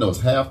name. All I know is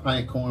half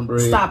pint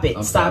cornbread. Stop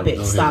it.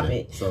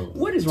 So,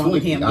 what is wrong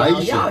with him, y'all?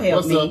 Aisha, y'all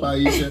help me. What's up,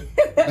 Aisha?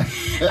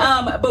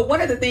 But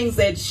one of the things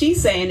that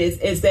she's saying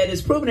is that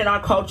it's proven in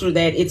our culture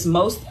that it's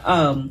most,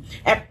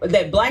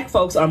 that Black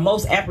folks are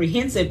most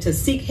apprehensive to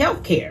seek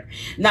health care,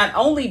 not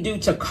only due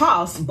to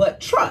cost, but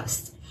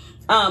trust.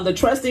 The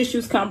trust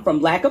issues come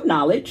from lack of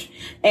knowledge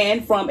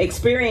and from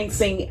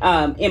experiencing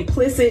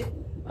implicit.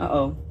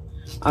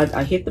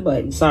 I hit the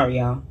button. Sorry,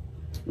 y'all.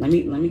 Let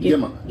me get here.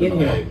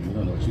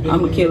 I'm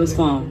gonna kill his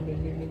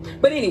phone.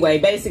 But anyway,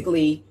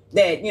 basically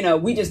that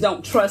we just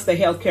don't trust the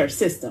healthcare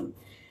system.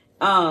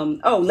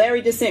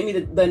 Larry just sent me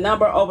the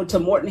number over to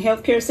Morton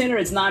Healthcare Center.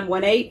 It's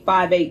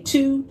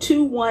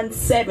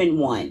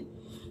 918-582-2171.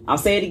 I'll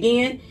say it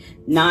again.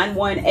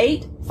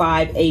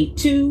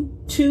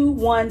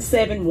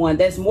 918-582-2171.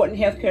 That's Morton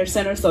Healthcare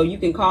Center. So you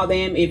can call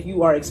them if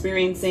you are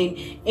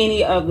experiencing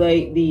any of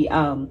the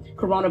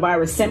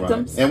coronavirus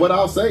symptoms. Right. And what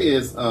I'll say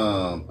is,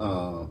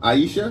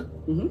 Aisha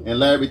and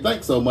Larry,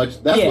 thanks so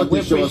much. That's what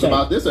this show is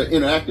about. This is an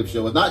interactive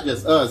show. It's not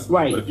just us.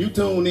 Right. But if you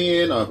tune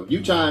in or if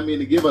you chime in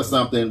to give us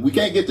something, we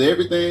can't get to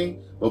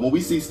everything. But when we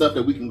see stuff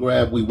that we can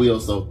grab, we will.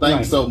 So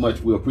thanks so much.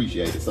 We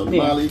appreciate it. So,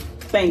 Molly,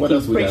 thank you.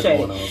 Appreciate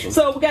it. On?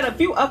 So we got a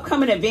few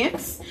upcoming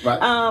events. Right.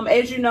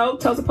 As you know,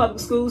 Tulsa Public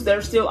Schools,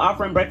 they're still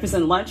offering breakfast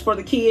and lunch for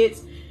the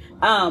kids.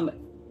 Wait a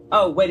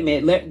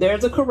minute.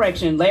 There's a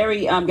correction.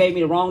 Larry gave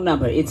me the wrong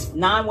number. It's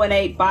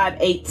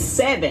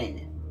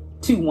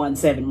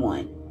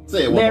 918-587-2171.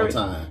 Say it one more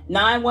time.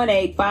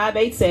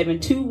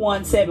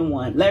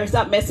 918-587-2171. Larry,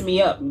 stop messing me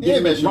up.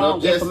 Yeah, messing wrong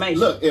up. information.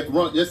 Look, if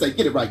wrong, just say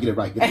get it right.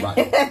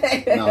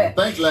 No,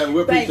 thanks, Larry.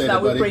 We appreciate it,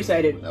 buddy. We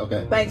appreciate it.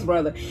 Okay. Thanks,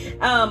 brother.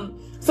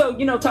 So,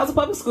 Tulsa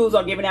Public Schools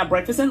are giving out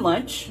breakfast and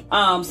lunch.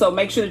 So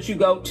make sure that you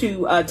go to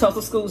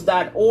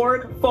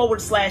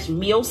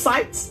tulsaschools.org/meal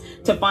sites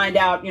to find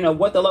out,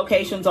 what the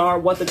locations are,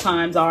 what the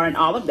times are, and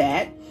all of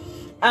that.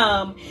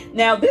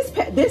 Now this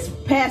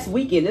past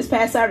weekend, this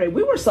past Saturday,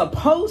 we were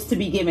supposed to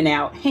be giving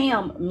out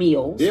ham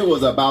meals. It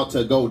was about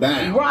to go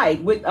down. Right,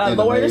 with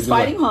Lawyers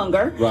Fighting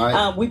Hunger.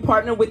 Right. We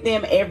partner with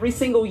them every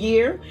single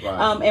year.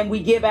 Right. And we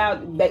give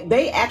out,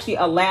 they actually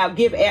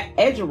give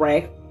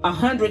EduRec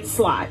 100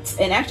 slots.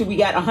 And actually we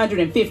got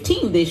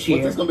 115 this year.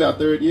 What's this going to be our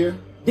third year?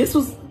 This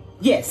was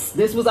Yes,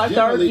 this was our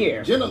third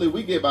year. Generally,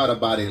 we get about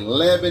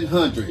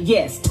 1,100.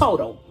 Yes,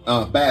 total.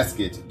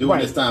 Baskets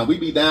during this time. We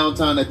be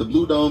downtown at the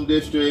Blue Dome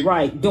District.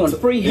 Right, doing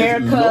free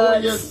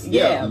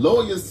haircuts.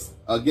 Lawyers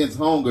Against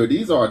Hunger.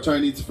 These are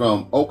attorneys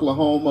from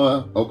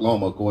Oklahoma,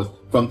 of course,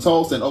 from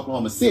Tulsa and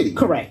Oklahoma City.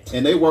 Correct.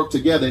 And they work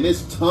together, and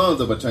there's tons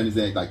of attorneys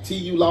there, like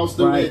TU law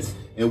students. Right.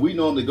 And we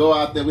normally go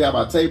out there. We have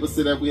our table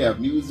set up. We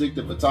have music,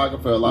 the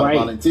photographer, a lot of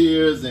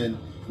volunteers, and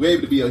we're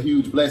able to be a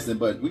huge blessing.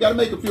 But we got to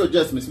make a few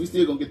adjustments. We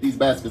still going to get these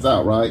baskets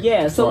out, right?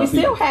 Yeah, so we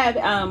still have,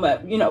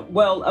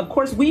 of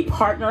course, we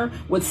partner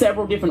with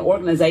several different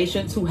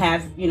organizations who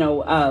have,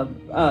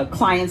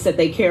 clients that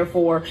they care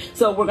for.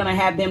 So we're going to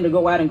have them to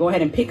go out and go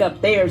ahead and pick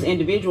up theirs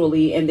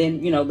individually. And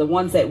then, the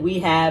ones that we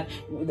have,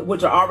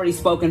 which are already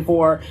spoken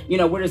for,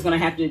 we're just going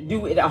to have to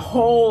do it a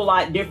whole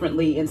lot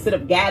differently. Instead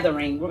of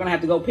gathering, we're going to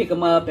have to go pick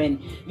them up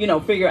and,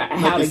 figure out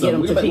how to get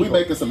them to people. We're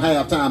making some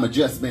halftime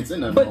adjustments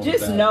in there. But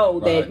just know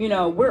that,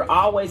 we're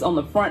always on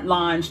the front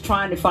lines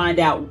trying to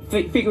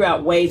figure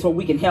out ways where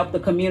we can help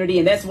the community.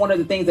 And that's one of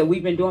the things that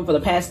we've been doing for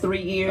the past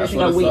 3 years.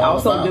 We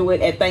also do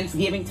it at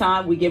Thanksgiving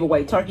time. We give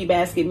away turkey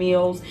basket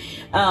meals.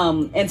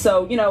 And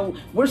so,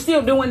 we're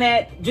still doing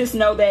that. Just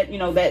know that,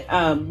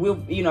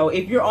 we'll,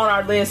 if you're on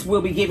our list,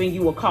 we'll be giving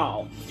you a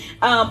call.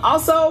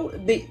 Also,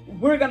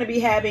 we're going to be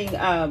having,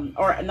 the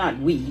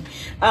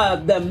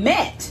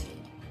Met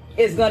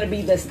is going to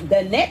be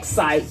the next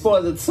site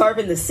for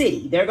serving the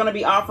city. They're going to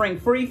be offering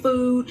free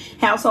food,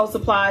 household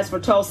supplies for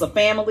Tulsa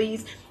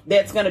families.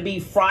 That's going to be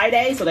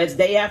Friday, so that's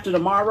day after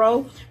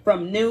tomorrow,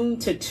 from noon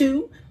to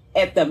 2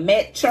 at the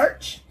Met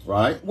Church,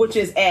 right? Which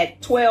is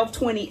at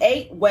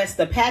 1228 West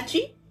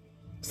Apache.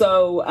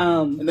 So,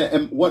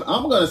 and what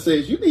I'm going to say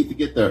is you need to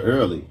get there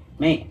early.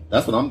 Man,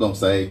 that's what I'm going to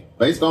say.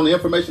 Based on the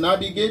information I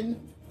be getting,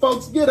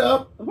 folks, get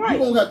up. Right.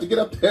 You won't have to get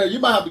up there. You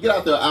might have to get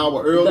out there an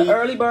hour early. The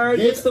early bird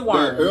gets the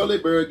worm. The early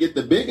bird get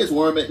the biggest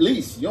worm at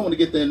least. You don't want to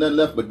get there and nothing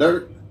left but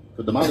dirt.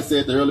 Because the mama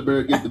said the early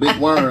bird gets the big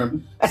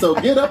worm. So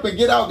get up and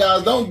get out,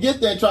 guys. Don't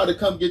get there and try to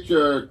come get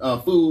your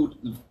food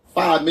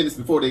 5 minutes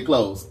before they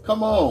close.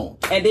 Come on.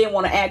 And then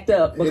want to act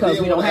up because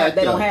they don't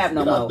have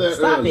no more.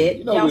 Stop it.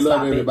 We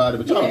love everybody,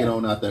 but y'all get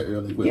on out there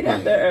early. Get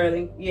out there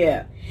early.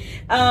 Yeah.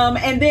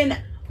 And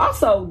then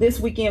also, this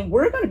weekend,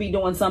 we're going to be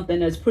doing something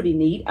that's pretty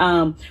neat.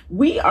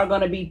 We are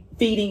going to be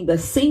feeding the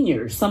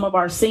seniors, some of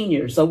our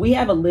seniors. So we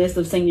have a list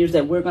of seniors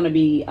that we're going to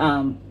be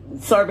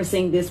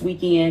servicing this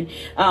weekend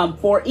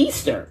for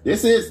Easter.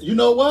 This is, you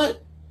know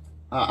what?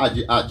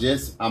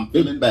 I'm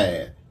feeling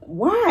bad.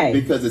 Why?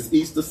 Because it's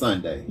Easter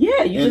Sunday.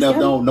 Yeah,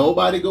 don't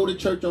nobody go to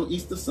church on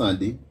Easter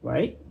Sunday.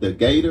 Right. The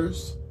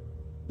Gators.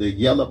 The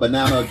yellow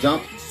banana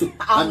jumpsuit.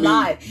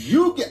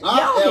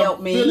 Help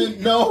me.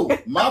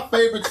 My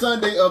favorite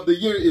Sunday of the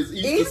year is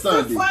Easter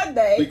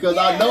Sunday. Because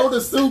I know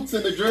the suits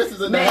and the dresses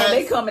and the hats.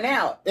 They coming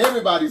out.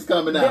 Everybody's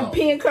coming out. Them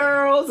pin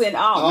curls and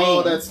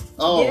man.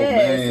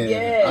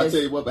 Man. I tell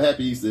you what,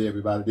 happy Easter,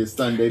 everybody, this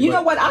Sunday. You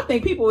know what? I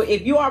think people,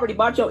 if you already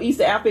bought your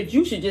Easter outfit,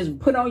 you should just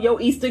put on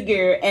your Easter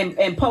gear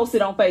and post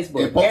it on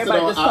Facebook. And post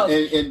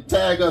and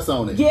tag us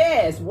on it.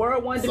 Yes,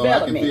 World One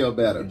Development. So I can feel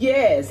better.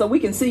 Yeah, so we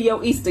can see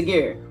your Easter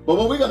gear. But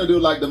what we're going to do,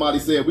 like Damati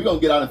said, we're going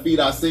to get out and feed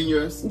our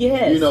seniors.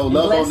 Yes. Love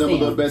on them a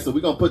little bit. So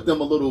we're going to put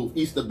them a little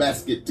Easter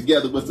basket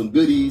together with some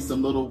goodies,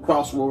 some little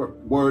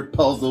crossword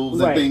puzzles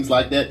and things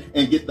like that,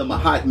 and get them a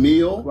hot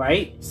meal.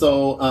 Right.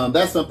 So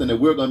that's something that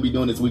we're going to be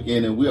doing this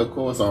weekend, and we, of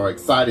course, are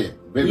excited.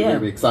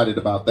 Very excited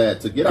about that.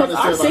 To get out and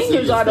serve our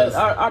seniors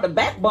are the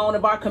backbone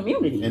of our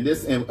community. And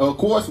of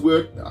course,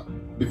 we're...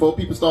 Before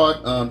people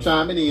start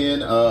chiming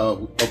in,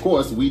 of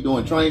course, we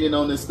doing training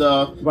on this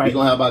stuff. Right. We're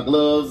going to have our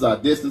gloves, our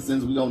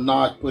distancing. We're going to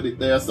not put it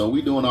there. So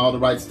we're doing all the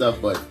right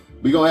stuff. But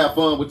we're going to have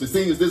fun with the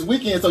seniors this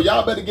weekend. So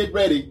y'all better get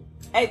ready.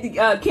 Hey,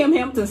 Kim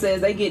Hamilton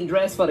says they getting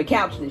dressed for the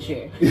couch this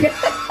year.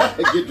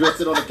 Get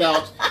dressed on the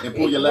couch and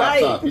pull your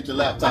laptop. Get your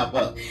laptop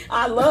up.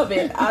 I love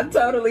it. I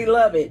totally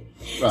love it.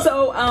 Right.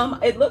 So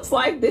it looks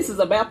like this is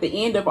about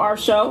the end of our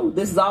show.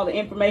 This is all the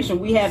information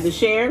we have to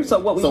share. So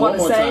what we want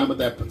to say. Time with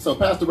that. So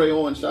Pastor Ray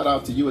Owen, shout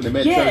out to you and the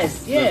Met Church.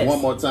 Yes. Just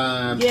one more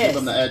time. Give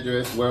them the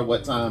address, where,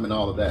 what time, and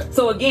all of that.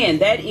 So again,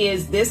 that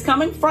is this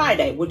coming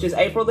Friday, which is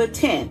April the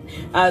 10th.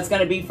 It's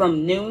going to be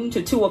from noon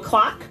to 2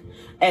 o'clock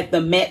at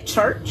the Met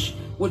Church,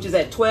 which is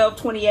at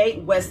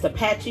 1228 West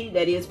Apache.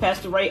 That is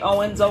Pastor Ray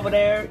Owens over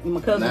there.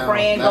 My cousin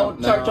Fran go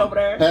to church over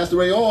there. Pastor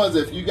Ray Owens,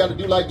 if you got to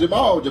do like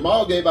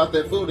Jamal gave out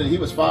that food and he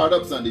was fired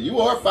up Sunday.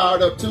 You are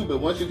fired up too, but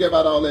once you give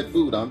out all that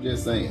food, I'm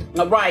just saying.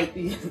 Right.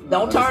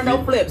 Don't turn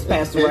no flips,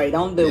 Pastor Ray.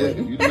 Don't do it.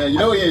 You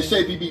know he in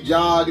shape. He be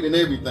jogging and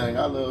everything.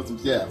 I love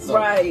some chefs. So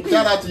right.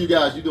 Shout out to you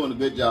guys. You're doing a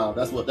good job.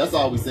 That's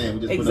all we're saying.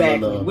 We just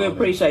exactly. Put we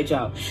appreciate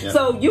y'all. Yeah.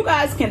 So you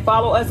guys can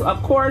follow us.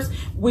 Of course,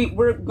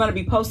 we're going to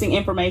be posting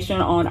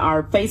information on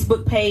our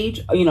Facebook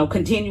page,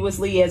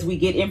 continuously as we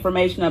get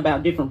information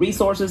about different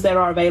resources that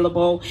are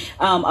available,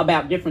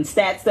 about different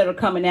stats that are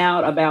coming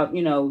out, about,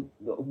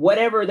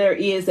 whatever there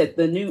is that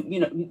the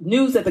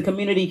news that the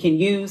community can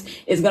use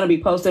is going to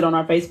be posted on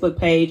our Facebook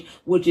page,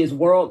 which is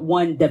World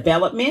One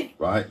Development.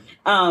 Right.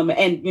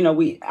 And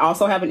we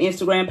also have an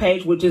Instagram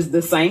page, which is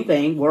the same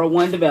thing, World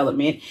One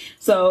Development.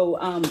 So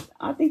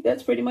I think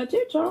that's pretty much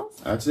it,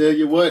 Charles. I tell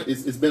you what,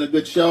 it's been a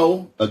good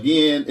show.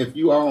 Again, if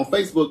you are on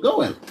Facebook,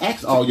 go and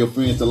ask all your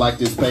friends to like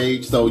this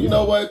page. So you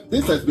know what?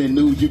 This has been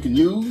News You Can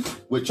Use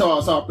with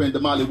Charles Harper and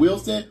Damali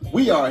Wilson.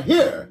 We are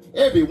here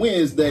every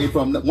Wednesday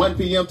from 1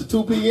 p.m. to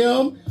 2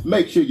 p.m.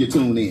 Make sure you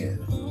tune in.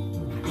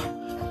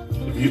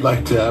 If you'd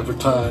like to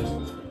advertise.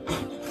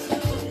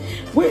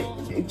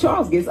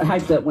 Charles gets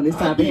hyped up when it's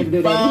time for him to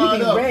do that.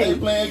 He's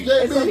ready.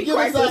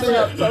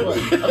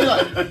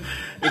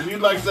 If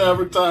you'd like to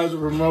advertise or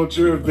promote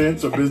your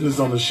events or business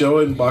on the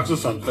show, inbox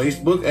us on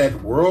Facebook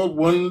at World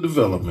One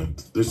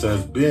Development. This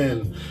has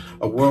been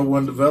a World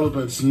One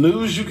Development's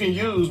News You Can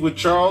Use with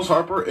Charles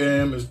Harper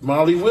and Miss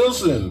Molly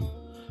Wilson.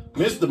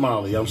 Miss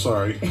Damali, I'm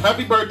sorry.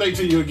 Happy birthday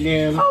to you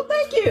again. Oh,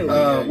 thank you.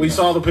 We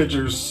saw the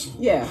pictures.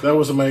 Yeah. That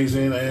was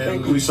amazing.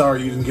 And we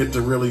sorry you didn't get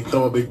to really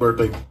throw a big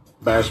birthday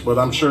bash, but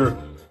I'm sure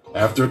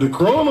after the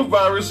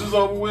coronavirus is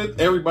over with,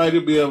 everybody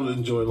will be able to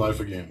enjoy life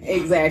again.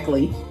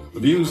 Exactly. The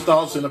views,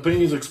 thoughts, and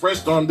opinions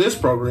expressed on this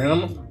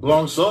program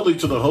belong solely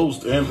to the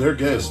host and their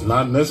guests,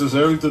 not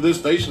necessarily to this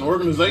station,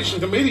 organization,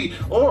 committee,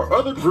 or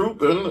other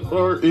group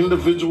or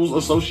individuals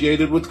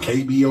associated with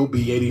KBOB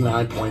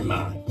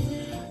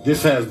 89.9.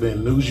 This has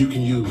been News You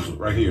Can Use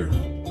right here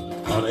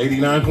on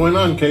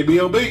 89.9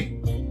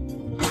 KBOB.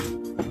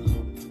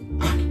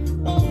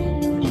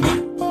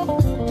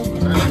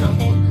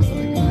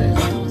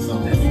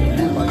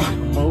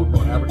 Promote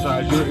or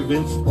advertise your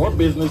events or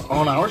business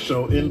on our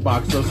show,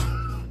 inbox us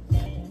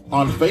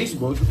on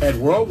Facebook at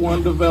World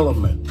One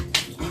Development.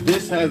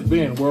 This has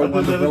been World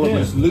One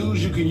Development's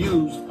News You Can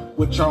Use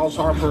with Charles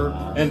Harper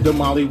and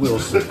Damali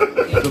Wilson.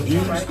 The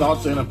views,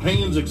 thoughts, and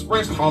opinions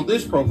expressed on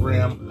this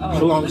program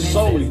belong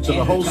solely to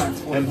the host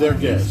and their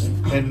guests,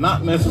 and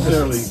not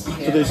necessarily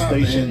to this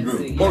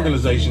station,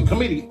 organization,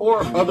 committee,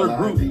 or other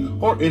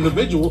group or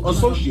individual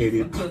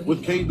associated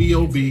with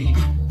KBOB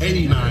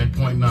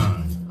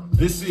 89.9.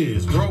 This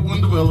is World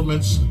One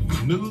Development's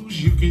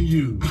News You Can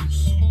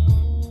Use.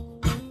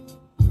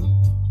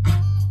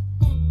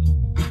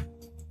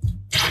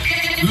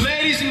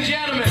 Ladies and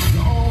gentlemen,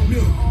 all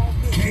new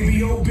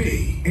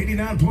KBOB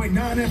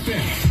 89.9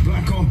 FM,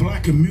 Black on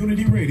Black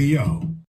Community Radio.